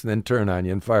 6 months and then turn on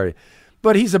you and fire you.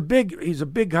 But he's a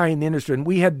big guy in the industry. And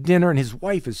we had dinner, and his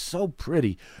wife is so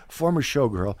pretty, former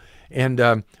showgirl.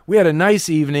 And we had a nice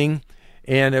evening.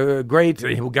 And great,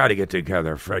 we got to get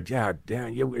together, Fred. Yeah,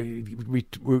 damn. We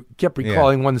kept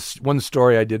recalling one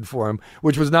story I did for him,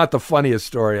 which was not the funniest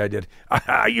story I did.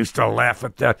 I used to laugh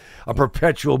at that, a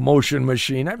perpetual motion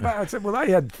machine. I said, well, I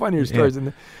had funnier stories than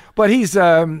that. But he's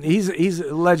a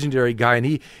legendary guy, and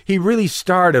he really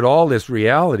started all this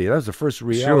reality. That was the first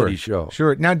reality show.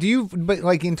 Sure. Now, but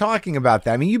like in talking about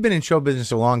that, I mean, you've been in show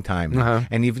business a long time,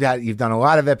 and you've done a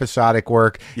lot of episodic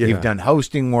work. Yeah. You've done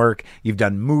hosting work. You've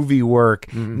done movie work.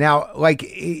 work. Now, like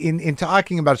in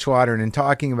talking about Schwatter and in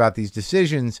talking about these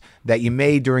decisions that you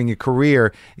made during your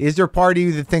career, is there part of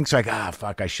you that thinks like,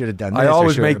 fuck, I should have done this? I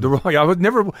always make the wrong. I would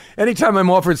never. Anytime I'm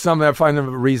offered something, I find a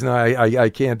reason I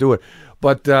can't do it.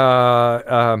 But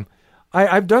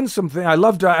I've done something. I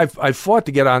loved. I fought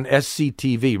to get on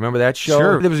SCTV. Remember that show?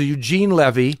 Sure. There was a Eugene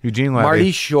Levy,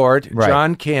 Marty Short, Right.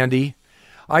 John Candy.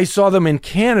 I saw them in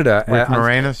Canada. Rick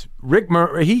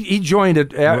Moranis? He joined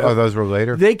it. Those were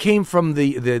later? They came from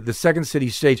the Second City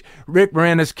stage. Rick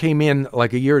Moranis came in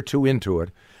like a year or two into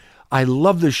it. I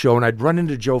loved the show, and I'd run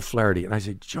into Joe Flaherty, and I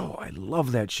said, Joe, I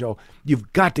love that show.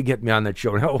 You've got to get me on that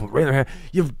show. And,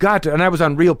 you've got to. And I was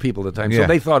on Real People at the time, so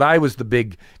they thought I was the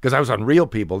big, because I was on Real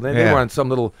People. They were on some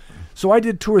little. So I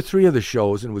did 2 or 3 of the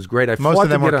shows, and it was great. Most of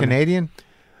them were Canadian?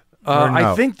 No?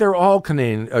 I think they're all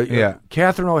Canadian.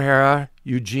 Catherine O'Hara,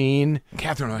 Eugene,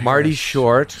 Marty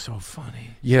Short. So funny.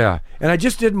 Yeah. And I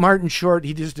just did Martin Short.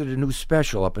 He just did a new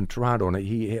special up in Toronto, and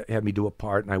he had me do a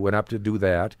part, and I went up to do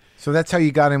that. So that's how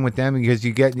you got in with them, because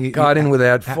you got in with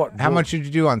that. How much did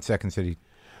you do on Second City?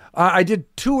 I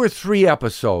did 2 or 3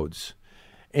 episodes,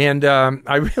 and I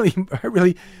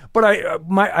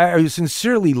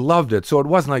sincerely loved it. So it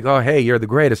wasn't like, oh, hey, you're the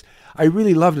greatest. I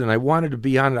really loved it, and I wanted to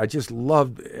be on it. I just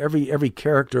loved every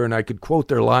character, and I could quote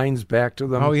their lines back to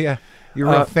them. Oh, yeah. You're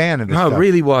a fan of this stuff. I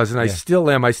really was, and I still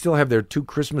am. I still have their 2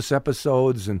 Christmas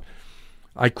episodes, and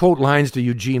I quote lines to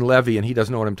Eugene Levy, and he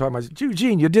doesn't know what I'm talking about. I said,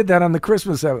 Eugene, you did that on the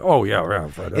Christmas episode. Oh, yeah. Right.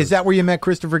 Is that where you met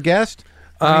Christopher Guest?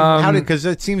 How did? Because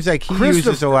it seems like he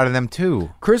uses a lot of them, too.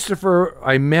 Christopher,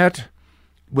 I met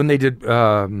when they did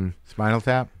Spinal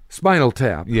Tap? Spinal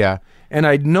Tap. Yeah. And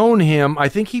I'd known him. I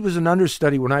think he was an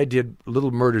understudy when I did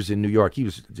Little Murders in New York. He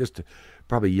was just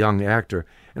probably a young actor.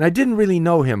 And I didn't really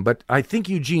know him, but I think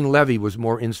Eugene Levy was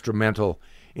more instrumental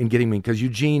in getting me, because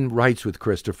Eugene writes with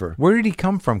Christopher. Where did he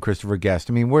come from, Christopher Guest?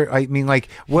 I mean,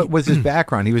 what was his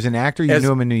background? He was an actor? You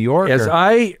knew him in New York? As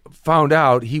I found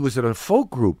out, he was at a folk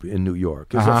group in New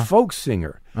York. He was a folk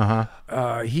singer.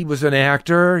 He was an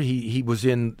actor. He was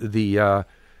in the...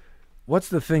 what's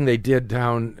the thing they did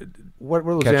down? What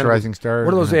were those Catch a animals? Rising Star?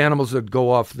 What are those animals that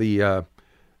go off the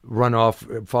run off,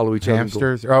 follow each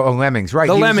Hamsters? other? Lemmings, right.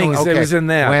 The Lemmings, it was in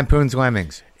that. Lampoon's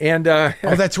Lemmings. And oh,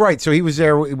 that's right. So he was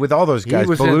there with all those guys.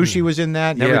 Belushi was in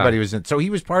that, and everybody was in. So he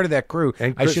was part of that crew.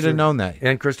 And I should have known that.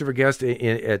 And Christopher Guest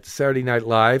at Saturday Night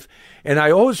Live. And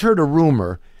I always heard a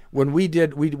rumor when we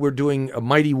were doing A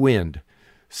Mighty Wind.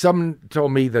 Someone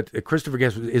told me that Christopher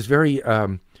Guest is very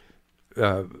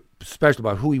special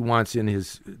about who he wants in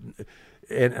his...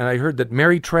 And I heard that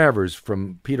Mary Travers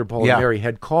from Peter, Paul, and Mary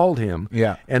had called him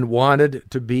and wanted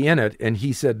to be in it, and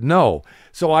he said no.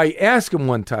 So I asked him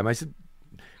one time, I said,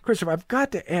 Christopher, I've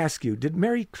got to ask you, did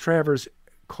Mary Travers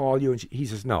call you? And he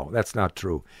says, no, that's not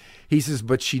true. He says,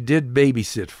 but she did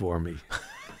babysit for me.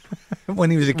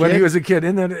 When he was a kid? When he was a kid.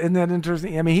 Isn't that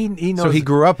interesting? I mean, he knows. So he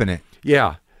grew up in it.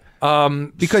 Yeah.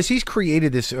 Because he's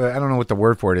created this, I don't know what the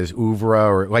word for it is, oeuvre,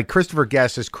 or like Christopher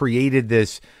Guest has created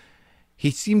this. He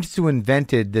seems to have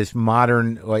invented this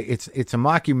modern, like it's a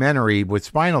mockumentary with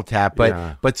Spinal Tap,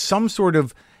 but some sort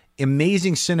of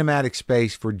amazing cinematic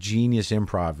space for genius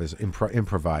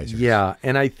improvisers. Yeah,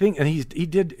 and I think, and he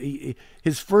did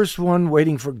his first one,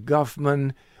 Waiting for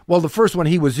Guffman. Well, the first one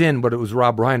he was in, but it was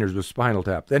Rob Reiner's with Spinal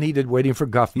Tap. Then he did Waiting for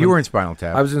Guffman. You were in Spinal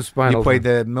Tap. I was in Spinal Tap. You played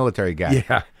the military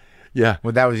guy. Yeah.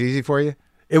 Well, that was easy for you?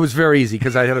 It was very easy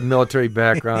because I had a military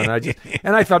background.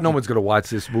 And I thought no one's going to watch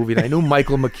this movie. And I knew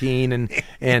Michael McKean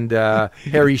and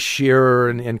Harry Shearer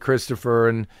and Christopher,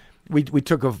 and we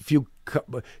took a few.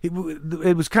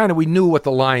 It was kind of, we knew what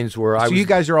the lines were. So you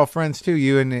guys are all friends too.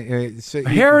 You and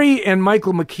Harry and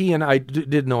Michael McKean, I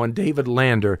did know, and David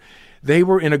Lander. They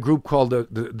were in a group called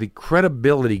the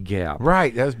Credibility Gap.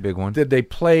 Right, that was a big one. That they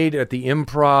played at the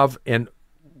Improv, and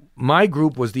my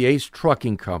group was the Ace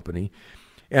Trucking Company.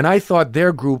 And I thought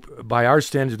their group, by our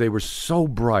standards, they were so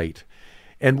bright.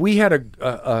 And we had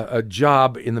a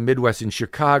job in the Midwest, in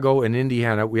Chicago and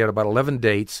Indiana. We had about 11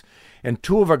 dates. And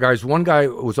 2 of our guys, one guy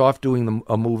was off doing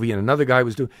a movie and another guy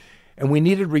was doing... And we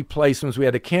needed replacements. We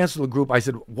had to cancel the group. I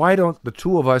said, why don't the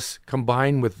 2 of us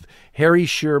combine with Harry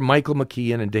Shearer, Michael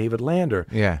McKean, and David Lander?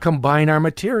 Yeah. Combine our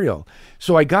material.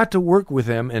 So I got to work with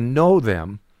them and know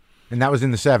them. And that was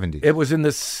in the 70s? It was in the,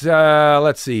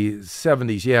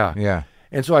 70s, yeah. Yeah.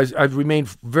 And so I've remained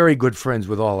very good friends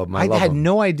with all of them. I had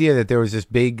no idea that there was this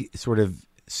big sort of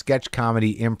sketch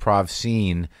comedy improv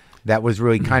scene that was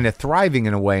really kind of thriving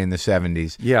in a way in the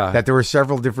 70s. Yeah. That there were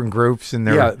several different groups. And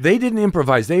they didn't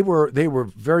improvise. They were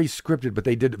very scripted, but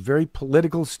they did very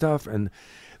political stuff. And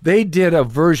they did a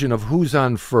version of Who's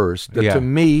on First that to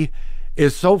me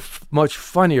is so much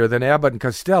funnier than Abbott and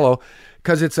Costello,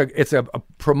 because it's a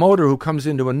promoter who comes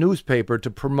into a newspaper to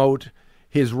promote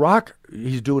his rock.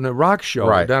 He's doing a rock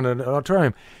show down at an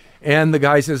auditorium. And the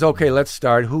guy says, okay, let's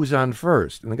start. Who's on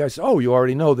first? And the guy says, oh, you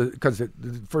already know, because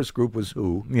the first group was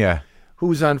Who. Yeah.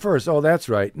 Who's on first? Oh, that's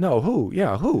right. No, Who?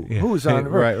 Yeah, Who? Yeah. Who's on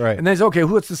first? Right. And then he's, okay,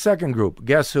 what's the second group?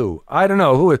 Guess Who? I don't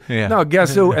know. Who? Yeah. No,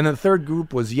 Guess Who? And the third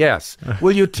group was Yes.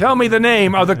 Will you tell me the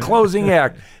name of the closing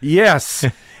act? Yes.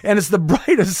 And it's the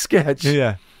brightest sketch.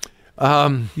 Yeah.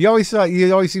 You always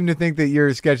seem to think that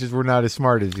your sketches were not as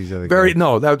smart as these other guys.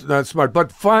 No, that's not smart.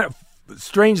 But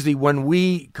strangely, when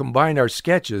we combined our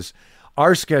sketches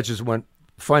went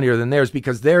funnier than theirs,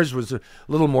 because theirs was a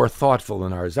little more thoughtful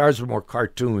than ours. Ours were more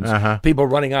cartoons, people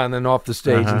running on and off the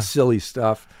stage and silly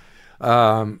stuff.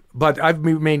 But I've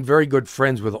remained very good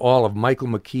friends with all of Michael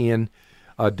McKean,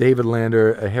 David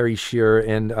Lander, Harry Shearer,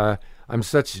 and I'm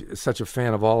such a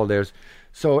fan of all of theirs.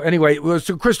 So anyway,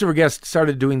 so Christopher Guest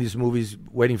started doing these movies,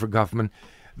 Waiting for Guffman.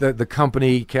 The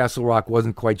company, Castle Rock,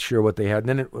 wasn't quite sure what they had.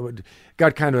 And then it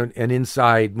got kind of an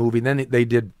inside movie. And then they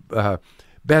did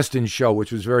Best in Show,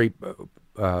 which was very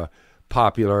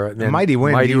popular. And then Mighty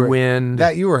Wind. Mighty Wind.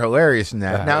 You were hilarious in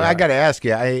that. Now, I got to ask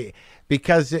you,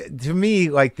 because to me,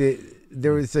 like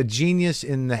there was a genius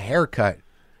in the haircut.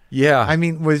 Yeah. I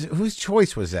mean, whose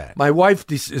choice was that? My wife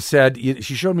said, she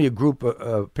showed me a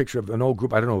picture of an old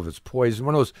group. I don't know if it's Poison,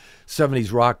 one of those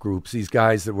 70s rock groups, these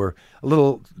guys that were a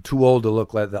little too old to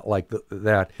look like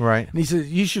that. Right. And she said,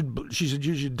 you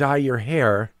should dye your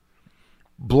hair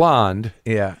blonde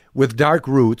with dark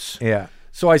roots. Yeah.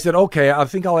 So I said, okay, I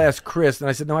think I'll ask Chris. And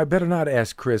I said, no, I better not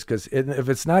ask Chris, because if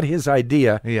it's not his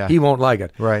idea, he won't like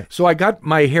it. Right. So I got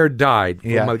my hair dyed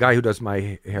from the guy who does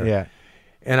my hair. Yeah.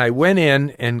 And I went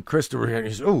in, and Christopher, and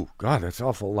he said, oh, God, that's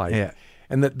awful light. Yeah.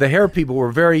 And the hair people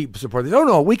were very supportive. Oh,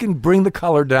 no, we can bring the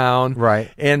color down.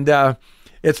 Right. And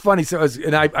it's funny. So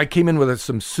I came in with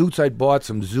some suits I'd bought,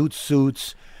 some Zoot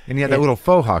suits. And you had that little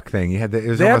faux hawk thing. You had that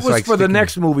was like for the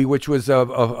next movie, which was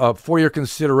For Your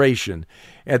Consideration.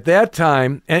 At that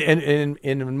time, and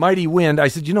in Mighty Wind, I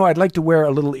said, I'd like to wear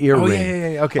a little earring. Oh,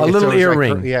 yeah. Okay. A little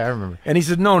earring. I remember. And he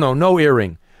said, no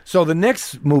earring. So the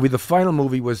next movie, the final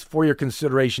movie, was For Your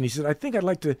Consideration. He said, I think I'd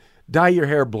like to dye your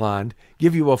hair blonde,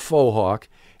 give you a faux hawk.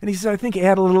 And he said, I think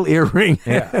add a little earring.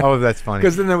 Yeah. Oh, that's funny.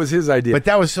 Because then that was his idea. But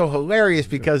that was so hilarious,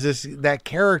 because that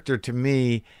character, to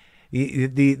me,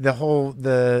 the whole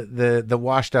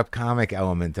washed up comic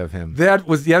element of him. That's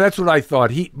what I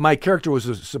thought. My character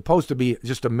was supposed to be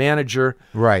just a manager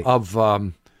of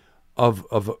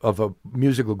a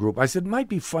musical group. I said, it might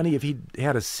be funny if he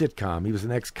had a sitcom. He was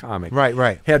an ex-comic.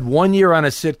 Right. Had 1 year on a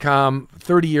sitcom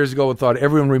 30 years ago and thought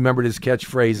everyone remembered his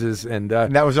catchphrases. And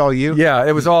that was all you? Yeah,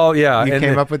 it was all, yeah. You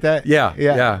came up with that?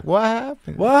 Yeah. What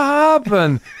happened? What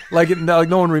happened? like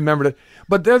no one remembered it.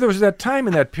 But there was that time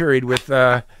in that period with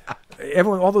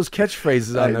everyone, all those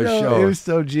catchphrases on those shows. It was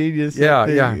so genius.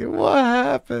 Yeah. What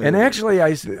happened? And actually,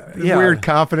 weird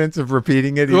confidence of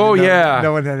repeating it. No one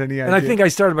had any idea. And I think I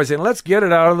started by saying, let's get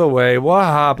it out of the way. What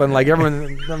happened? Like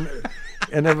everyone,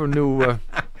 and everyone knew.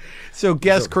 So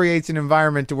Guest creates an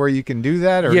environment to where you can do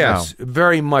that, or yes, no?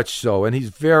 Very much so. And he's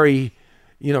very,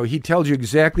 he tells you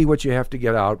exactly what you have to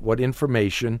get out, what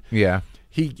information. Yeah.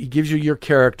 He gives you your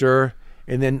character.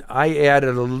 And then I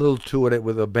added a little to it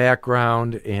with a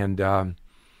background, and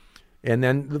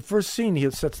then the first scene, he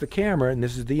sets the camera, and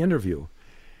this is the interview,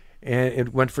 and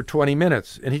it went for 20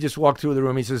 minutes, and he just walked through the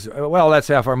room. He says, "Well, that's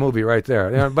half our movie right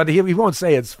there," but he won't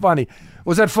say it's funny.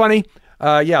 Was that funny?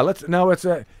 Yeah.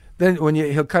 Then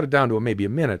he'll cut it down to maybe a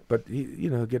minute, but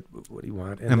he'll get what he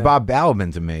wants. And Bob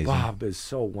Balaban's amazing. Bob is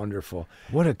so wonderful.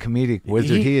 What a comedic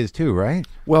wizard he is too, right?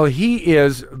 Well, he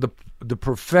is the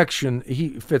perfection.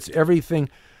 He fits everything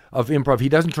of improv. He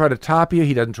doesn't try to top you.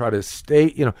 He doesn't try to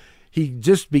stay. He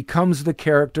just becomes the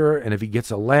character. And if he gets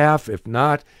a laugh, if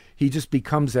not, he just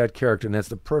becomes that character. And that's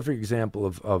the perfect example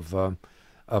of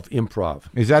improv.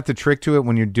 Is that the trick to it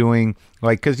when you're doing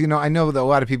because I know that a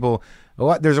lot of people.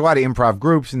 There's a lot of improv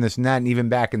groups and this and that, and even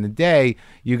back in the day,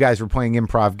 you guys were playing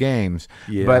improv games.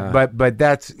 Yeah. But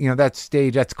that's that's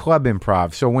stage, that's club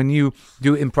improv. So when you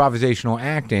do improvisational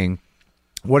acting,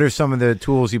 what are some of the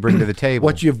tools you bring to the table?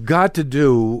 What you've got to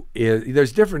do is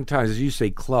there's different times, as you say,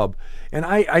 club, and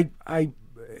I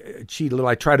cheat a little.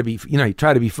 I try to be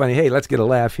funny. Hey, let's get a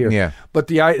laugh here. Yeah. But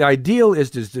the ideal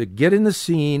is to get in the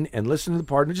scene and listen to the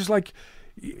partner, just like.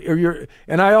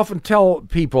 And I often tell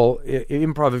people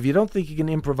in improv, if you don't think you can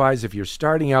improvise, if you're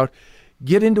starting out,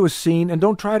 get into a scene and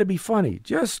don't try to be funny.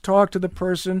 Just talk to the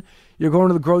person. You're going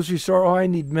to the grocery store. Oh, I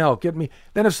need milk. Get me.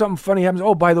 Then if something funny happens,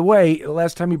 oh, by the way,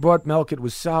 last time you brought milk, it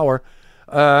was sour.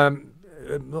 And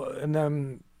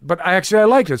But I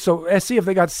liked it. So let's see if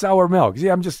they got sour milk. See,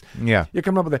 you're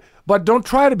coming up with that. But don't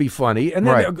try to be funny. And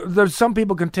then there's some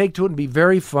people can take to it and be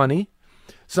very funny.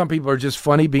 Some people are just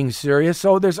funny being serious.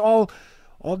 So there's all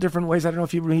different ways. I don't know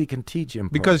if you really can teach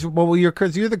improv. Because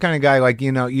you're the kind of guy, like,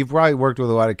 you've probably worked with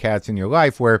a lot of cats in your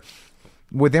life where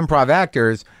with improv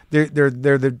actors,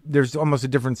 there's almost a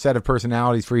different set of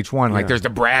personalities for each one. Like there's the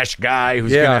brash guy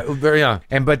who's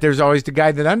but there's always the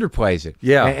guy that underplays it.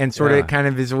 Yeah, and sort of kind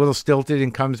of is a little stilted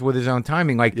and comes with his own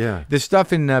timing. Like the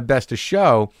stuff in Best of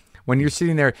Show, when you're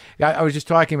sitting there, I was just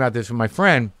talking about this with my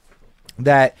friend,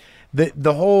 that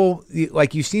the whole,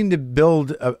 like, you seem to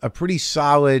build a pretty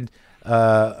solid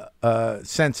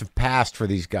sense of past for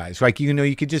these guys. Like,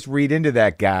 you could just read into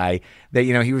that guy that,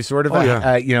 he was sort of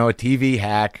a TV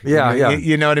hack.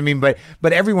 You know what I mean? But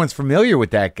everyone's familiar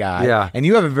with that guy. Yeah. And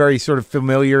you have a very sort of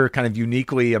familiar, kind of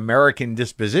uniquely American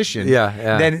disposition.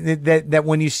 Yeah. That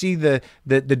when you see the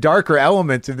darker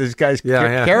elements of this guy's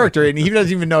character, and he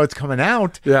doesn't even know it's coming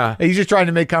out. Yeah. He's just trying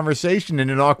to make conversation in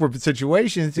an awkward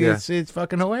situation. It's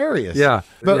fucking hilarious. Yeah.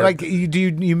 But do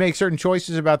you make certain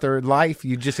choices about their life?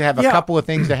 You just have a couple of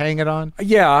things to hang it on?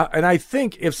 Yeah, and I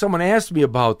think if someone asked me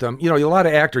about them, a lot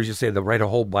of actors, you say they'll write a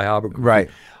whole biography. Right.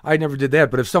 I never did that,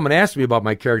 but if someone asked me about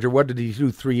my character, what did he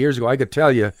do 3 years ago, I could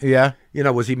tell you. Yeah.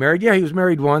 Was he married? Yeah, he was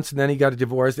married once, and then he got a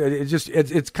divorce.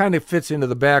 It kind of fits into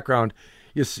the background.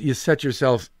 You set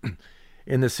yourself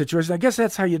in this situation. I guess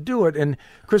that's how you do it. And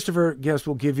Christopher Guest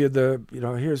will give you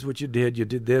here's what you did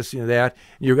this, that.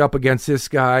 You're up against this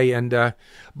guy. And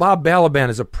Bob Balaban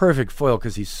is a perfect foil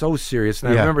because he's so serious.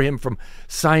 And I remember him from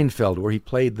Seinfeld, where he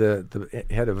played the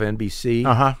head of NBC.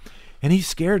 Uh-huh. And he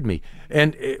scared me.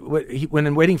 And when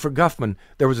in Waiting for Guffman,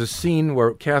 there was a scene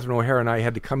where Catherine O'Hara and I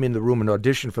had to come in the room and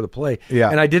audition for the play. Yeah.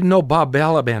 And I didn't know Bob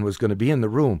Balaban was going to be in the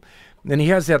room. And he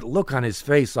has that look on his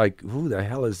face like, who the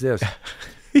hell is this?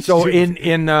 So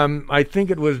in I think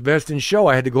it was Best in Show,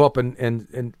 I had to go up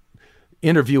and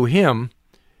interview him.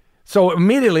 So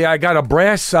immediately I got a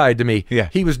brash side to me. Yeah.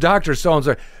 He was Dr.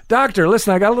 So-and-so. Doctor,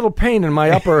 listen, I got a little pain in my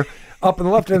upper up on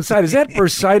the left-hand side. Is that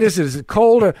bursitis? Is it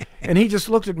cold? And he just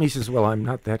looked at me and says, well, I'm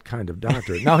not that kind of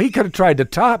doctor. Now, he could have tried to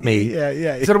top me.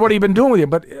 He said, what have you been doing with you?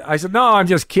 But I said, no, I'm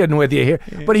just kidding with you here.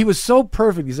 But he was so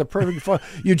perfect. He's a perfect foil.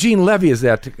 Eugene Levy is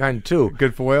that kind too.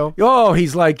 Good foil? Oh,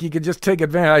 he's like, you could just take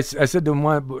advantage. I said to him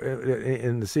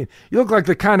in the scene, you look like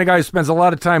the kind of guy who spends a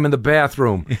lot of time in the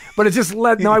bathroom. But it's just,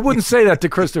 no, I wouldn't say that to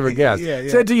Christopher Guest.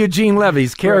 Say it to Eugene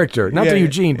Levy's character. Not to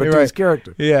Eugene, but to his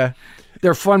character. Yeah.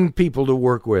 They're fun people to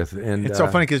work with, and it's so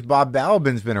funny because Bob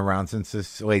Balaban's been around since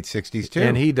the late '60s too,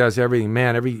 and he does everything.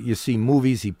 Man, you see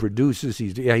movies, he produces.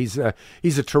 He's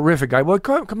a terrific guy. Well, it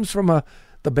comes from the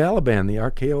Balaban, the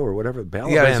RKO or whatever.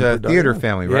 Balaban, yeah, it's a theater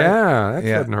family, right? Yeah, that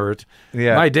doesn't hurt.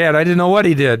 Yeah, my dad, I didn't know what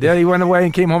he did. He went away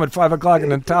and came home at 5 o'clock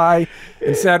in a tie,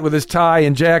 and sat with his tie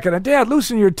and jacket. And Dad,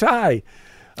 loosen your tie.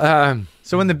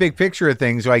 So in the big picture of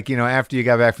things, like, after you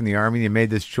got back from the Army, you made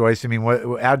this choice. I mean,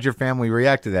 how'd your family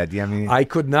react to that? I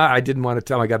could not. I didn't want to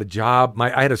tell them I got a job.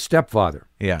 I had a stepfather.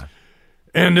 Yeah.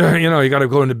 And, you got to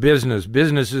go into business.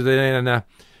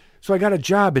 So I got a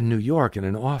job in New York in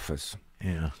an office.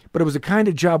 Yeah. But it was a kind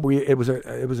of job where it was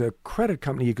a credit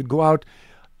company. You could go out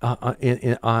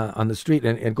on the street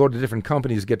and go to different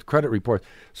companies, get credit reports.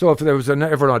 So if there was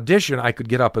ever an audition, I could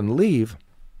get up and leave.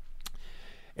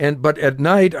 But at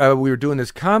night, we were doing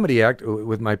this comedy act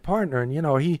with my partner, and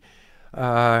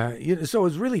so it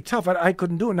was really tough. I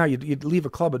couldn't do it. Now you'd leave a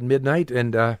club at midnight,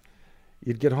 and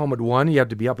you'd get home at 1. You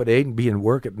had to be up at 8 and be in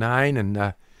work at 9.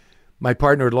 And my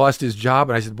partner had lost his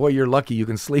job, and I said, "Boy, you're lucky you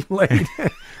can sleep late."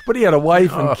 But he had a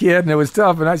wife and kid, and it was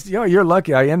tough. And I said, "You're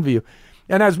lucky. I envy you."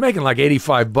 And I was making like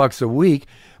 $85 a week.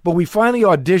 But we finally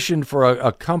auditioned for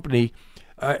a company.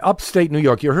 Upstate New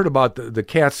York. You heard about the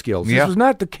Catskills. This was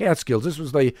not the Catskills. This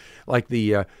was the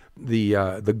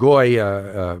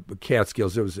Goy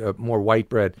Catskills. It was more white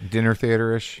bread. Dinner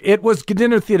theater-ish? It was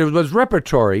dinner theater. It was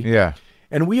repertory. Yeah.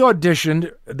 And we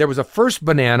auditioned. There was a First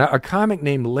Banana, a comic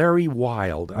named Larry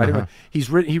Wilde. I don't know.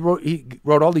 He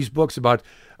wrote all these books about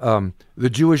the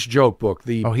Jewish joke book,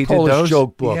 the Polish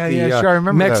joke book. Yeah, sure, I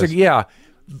remember those. Yeah.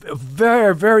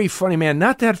 Very, very funny man.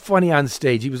 Not that funny on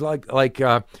stage. He was like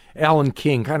Alan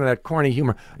King, kind of that corny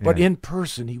humor. But in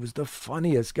person, he was the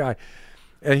funniest guy.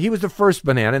 And he was the first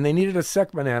banana, and they needed a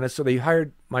second banana, so they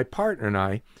hired my partner and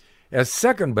I as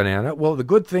second banana. Well, the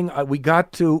good thing, we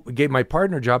gave my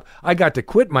partner a job. I got to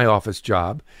quit my office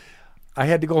job. I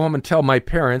had to go home and tell my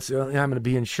parents, I'm going to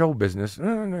be in show business.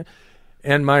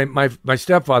 And my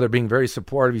stepfather, being very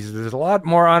supportive, he says, there's a lot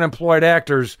more unemployed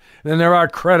actors than there are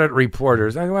credit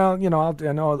reporters. I know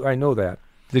that.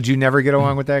 Did you never get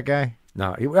along with that guy?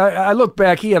 No. I look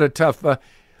back, he had a tough...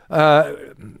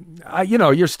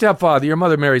 your stepfather, your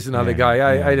mother marries another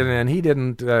guy. I didn't, and he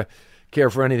didn't care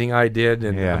for anything I did.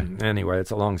 And anyway,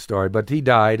 it's a long story, but he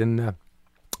died, and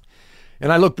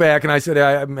I look back and I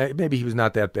said, maybe he was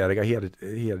not that bad. He had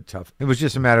a tough. It was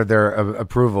just a matter of their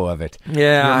approval of it.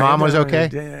 Yeah, your mom was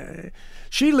okay.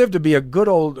 She lived to be a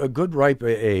good ripe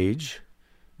age.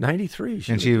 93.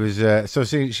 She was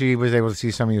she was able to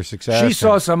see some of your success. She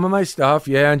saw some of my stuff,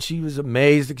 and she was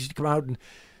amazed. She'd come out and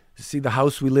see the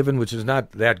house we live in, which is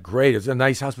not that great. It's a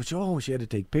nice house, but she had to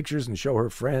take pictures and show her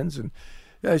friends, and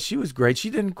she was great. She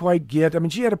didn't quite get. I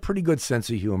mean, she had a pretty good sense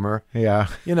of humor. Yeah,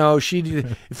 she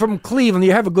did, from Cleveland.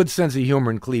 You have a good sense of humor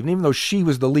in Cleveland, even though she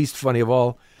was the least funny of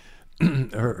all.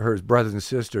 Her brothers and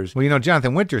sisters. Well,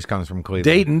 Jonathan Winters comes from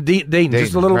Cleveland. Dayton,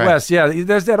 just a little west. Yeah,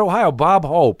 there's that Ohio. Bob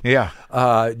Hope. Yeah.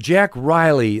 Jack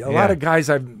Riley. A lot of guys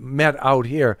I've met out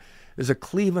here. There's a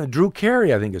Cleveland. Drew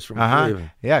Carey, I think, is from Cleveland.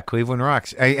 Yeah, Cleveland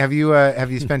rocks. Have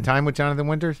you spent time with Jonathan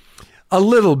Winters? A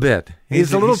little bit.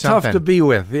 He's a little tough to be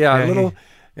with. Yeah, a little.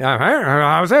 Yeah,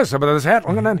 how's this? About this hat?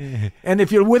 And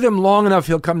if you're with him long enough,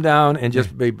 he'll come down and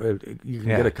just you can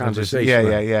get a conversation.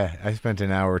 Yeah. I spent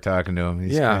an hour talking to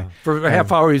him. For a half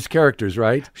hour, he's characters,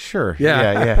 right? Sure.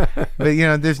 Yeah. But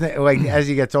there's as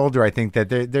he gets older, I think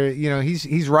that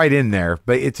he's right in there.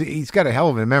 But he's got a hell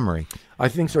of a memory. I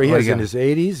think so. He is in his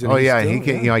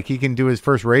 80s. He can do his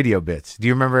first radio bits. Do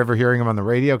you remember ever hearing him on the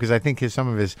radio? Because I think some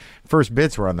of his first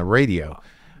bits were on the radio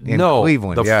in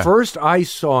Cleveland. The first I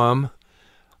saw him,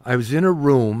 I was in a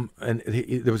room, and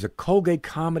there was a Colgate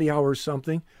Comedy Hour or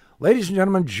something. Ladies and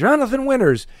gentlemen, Jonathan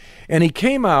Winters. And he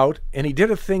came out, and he did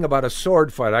a thing about a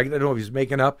sword fight. I don't know if he's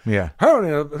making up. Yeah.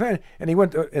 And he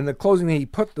went, in the closing, he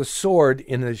put the sword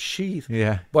in the sheath.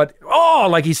 Yeah. But,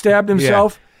 like he stabbed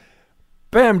himself. Yeah.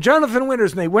 Bam, Jonathan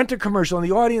Winters. And they went to commercial, and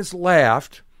the audience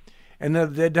laughed. And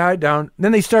then they died down.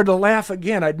 Then they started to laugh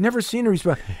again. I'd never seen a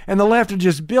response. And the laughter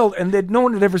just built, and no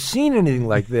one had ever seen anything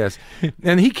like this.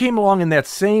 And he came along in that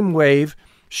same wave.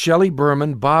 Shelley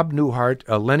Berman, Bob Newhart,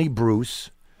 Lenny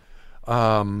Bruce.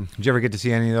 Did you ever get to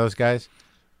see any of those guys?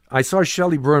 I saw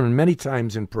Shelley Berman many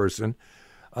times in person.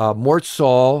 Mort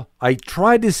Saul. I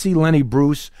tried to see Lenny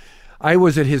Bruce. I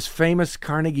was at his famous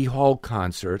Carnegie Hall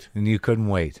concert. And you couldn't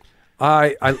wait.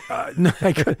 Because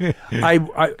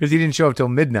he didn't show up till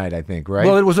midnight, I think, right?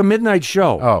 Well, it was a midnight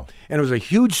show. Oh, and it was a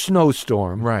huge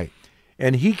snowstorm, right?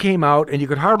 And he came out, and you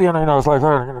could hardly. I was like,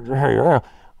 hey,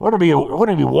 wouldn't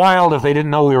it be wild if they didn't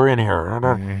know we were in here?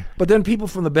 Mm-hmm. But then people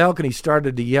from the balcony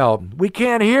started to yell, "We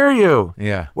can't hear you!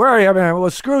 Yeah, where are you? I mean, well,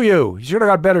 screw you! You should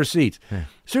have got better seats." Yeah.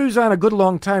 So he was on a good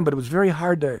long time, but it was very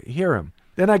hard to hear him.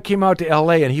 Then I came out to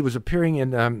L.A., and he was appearing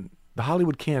in the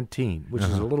Hollywood Canteen, which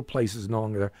is a little place is no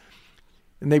longer there.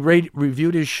 And they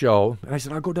reviewed his show, and I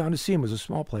said, I'll go down to see him. It was a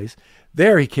small place.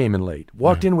 There he came in late,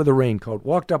 walked in with a raincoat,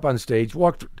 walked up on stage,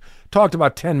 talked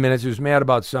about 10 minutes. He was mad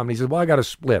about something. He said, well, I got to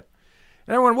split.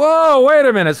 And I went, whoa, wait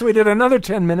a minute. So we did another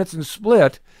 10 minutes and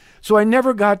split. So I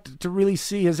never got to really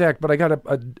see his act, but I got a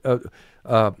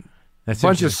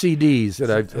bunch of CDs that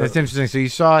I've... That's interesting. So you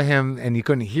saw him, and you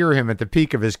couldn't hear him at the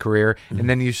peak of his career, and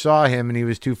then you saw him, and he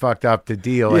was too fucked up to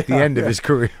deal at the end of his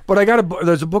career. But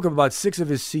there's a book of about 6 of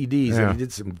his CDs, and he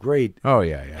did some great... Oh,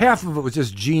 yeah. Half of it was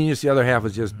just genius. The other half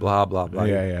was just blah, blah, blah.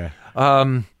 Yeah.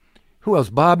 Who else?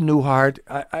 Bob Newhart.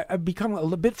 I've become a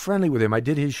little bit friendly with him. I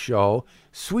did his show.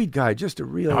 Sweet guy, just a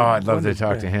real... Oh, I'd love to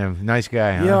talk to him. Nice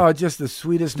guy, huh? Yeah, just the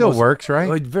sweetest... Still works,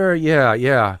 right?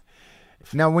 Yeah.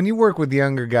 Now, when you work with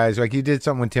younger guys, like you did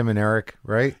something with Tim and Eric,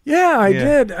 right? Yeah, I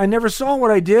did. I never saw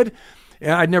what I did.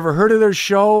 And I'd never heard of their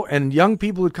show. And young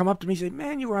people would come up to me and say,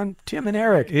 man, you were on Tim and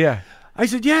Eric. Yeah. I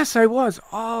said, yes, I was.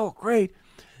 Oh, great.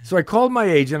 So I called my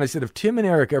agent. I said, if Tim and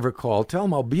Eric ever call, tell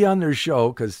them I'll be on their show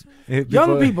because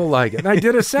young people like it. And I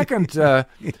did a second.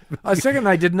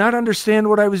 I did not understand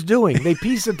what I was doing. They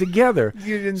pieced it together.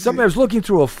 I was looking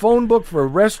through a phone book for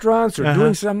restaurants or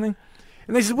doing something.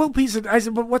 And they said, we'll piece it. I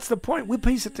said, but what's the point? We'll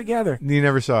piece it together. You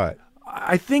never saw it?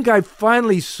 I think I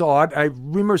finally saw it. I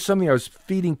remember something I was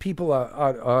feeding people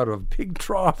out of a pig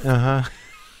trough. Uh-huh.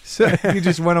 So you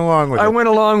just went along with it. I went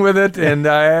along with it, and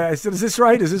I said, is this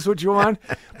right? Is this what you want?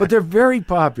 But they're very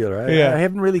popular. I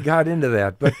haven't really got into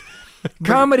that. But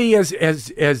comedy has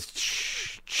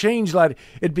changed a lot.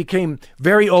 It became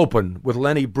very open with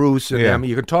Lenny Bruce and them.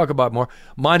 You can talk about more.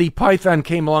 Monty Python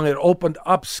came along and opened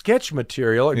up sketch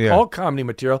material and all comedy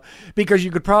material because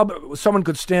someone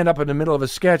could stand up in the middle of a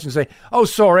sketch and say, oh,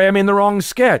 sorry, I'm in the wrong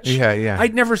sketch. Yeah.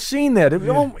 I'd never seen that.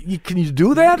 Oh, can you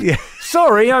do that? Yeah.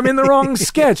 Sorry, I'm in the wrong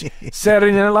sketch.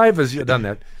 Saturday Night Live has done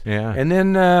that. Yeah. And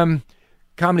then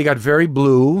comedy got very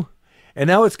blue. And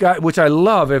now it's got, which I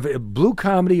love, blue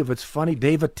comedy, if it's funny,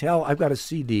 Dave Attell, I've got a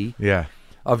CD. Yeah.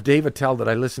 of Dave Attell that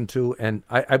I listen to, and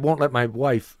I won't let my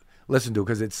wife listen to it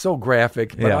because it's so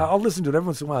graphic. But Yeah. I'll listen to it every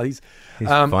once in a while. He's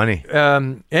funny.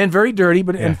 and very dirty,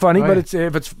 and funny. Oh, but yeah.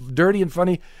 if it's dirty and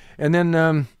funny, and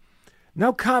then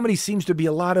now comedy seems to be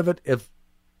a lot of it. If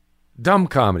dumb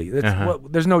comedy,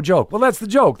 there's no joke. Well, that's the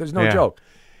joke. There's no joke.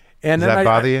 And Does then that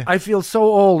bother you? I feel so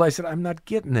old. I said, I'm not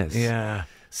getting this. Yeah.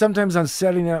 Sometimes on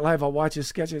Saturday Night Live, I'll watch a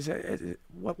sketch. I say,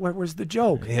 where's the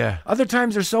joke? Yeah. Other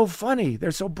times they're so funny.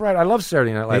 They're so bright. I love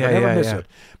Saturday Night Live. Yeah, I never yeah, miss yeah. it.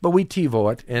 But we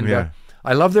TiVo it. And Yeah.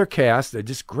 I love their cast. They're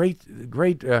just great.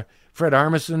 Fred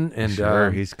Armisen. And,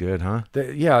 Sure, he's good, huh?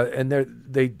 and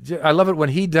I love it when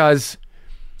he does.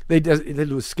 They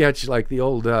do a sketch like the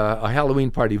old a Halloween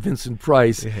party, Vincent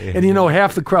Price, and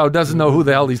half the crowd doesn't know who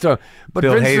the hell he's talking. But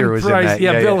Bill Vincent Hader was in Price,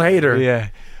 that. Bill Hader. Yeah.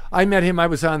 I met him. I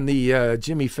was on the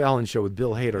Jimmy Fallon show with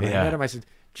Bill Hader. And I met him. I said,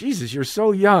 Jesus, you're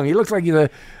so young. He looks like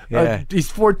he's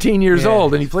 14 years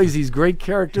old, and he plays these great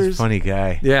characters. He's a funny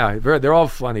guy. Yeah, they're all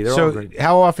funny. They're all So, great.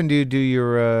 how often do you do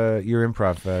your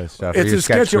improv stuff? or It's your a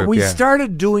sketch. group? We Yeah.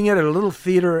 started doing it at a little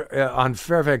theater on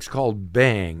Fairfax called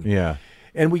Bang. Yeah.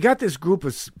 And we got this group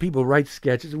of people write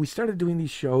sketches, and we started doing these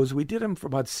shows. We did them for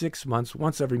about 6 months,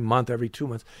 once every month, every 2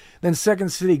 months. Then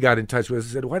Second City got in touch with us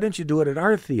and said, why don't you do it at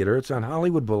our theater? It's on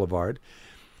Hollywood Boulevard.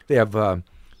 They have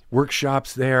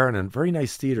workshops there and a very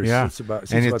nice theater. Yeah. Since about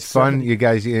It's fun. 70. You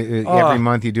guys, every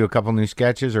month you do a couple new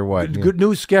sketches or what? Good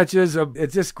new sketches.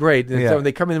 It's just great. And Yeah. so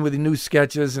they come in with the new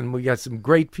sketches, and we got some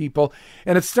great people.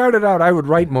 And it started out, I would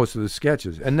write most of the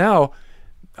sketches. And now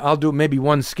I'll do maybe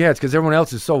one sketch because everyone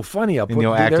else is so funny. I'll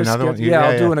you'll act their another one? sketch. Yeah,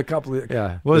 I'll yeah. do in a couple of,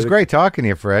 Well, it's great talking to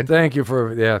you, Fred. Thank you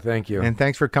thank you. And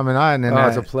thanks for coming on. And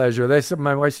It's a pleasure. They said,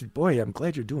 my wife said, boy, I'm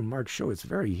glad you're doing Marc's show. It's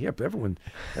very hip. Everyone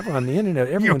on the internet,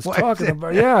 everyone's wife talking said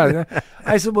about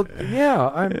I said, well,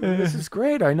 this is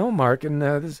great. I know Marc. And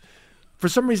for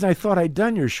some reason, I thought I'd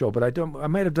done your show, but I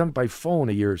might have done it by phone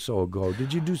a year or so ago.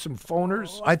 Did you do some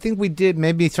phoners? I think we did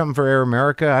maybe something for Air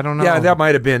America. I don't know. Yeah, that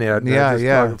might have been it. Yeah, Just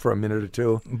yeah. talking for a minute or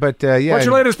two. But What's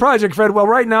your latest project, Fred? Well,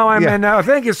 right now I'm in.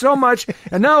 Thank you so much.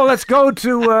 And now let's go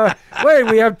to.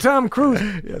 We have Tom Cruise.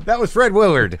 that was Fred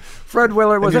Willard. Fred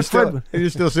Willard was And that Fred? and you're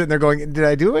still sitting there going, "Did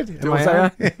I do it? Was I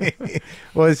on?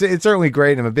 Well, it's certainly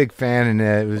great. I'm a big fan, and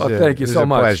it was. Thank you it was so a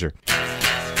much. Pleasure.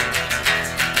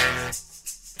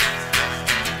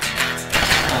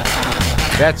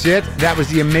 That's it. That was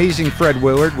the amazing Fred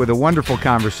Willard with a wonderful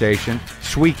conversation.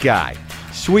 Sweet guy.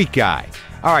 Sweet guy.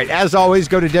 All right, as always,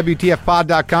 go to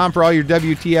WTFpod.com for all your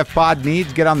WTF pod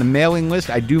needs. Get on the mailing list.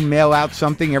 I do mail out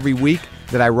something every week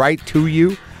that I write to you.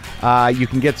 You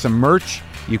can get some merch.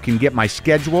 You can get my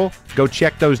schedule. Go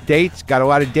check those dates. Got a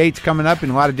lot of dates coming up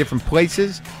in a lot of different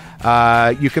places.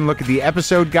 You can look at the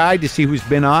episode guide to see who's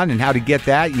been on and how to get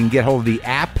that. You can get hold of the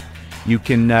app. You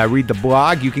can read the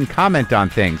blog. You can comment on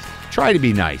things. Try to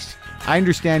be nice. I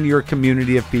understand you're a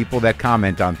community of people that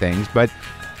comment on things, but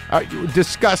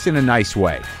discuss in a nice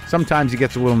way. Sometimes it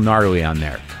gets a little gnarly on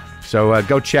there. So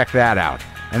go check that out.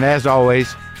 And as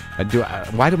always,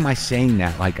 why am I saying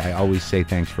that like I always say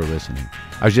thanks for listening?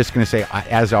 I was just going to say,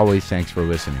 as always, thanks for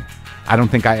listening. I don't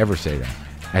think I ever say that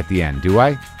at the end, do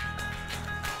I?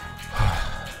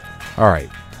 All right.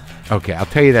 Okay, I'll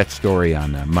tell you that story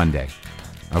on Monday.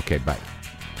 Okay, bye.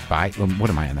 Bye. What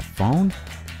am I, on the phone?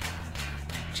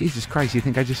 Jesus Christ, you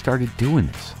think I just started doing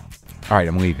this? All right,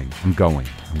 I'm leaving. I'm going.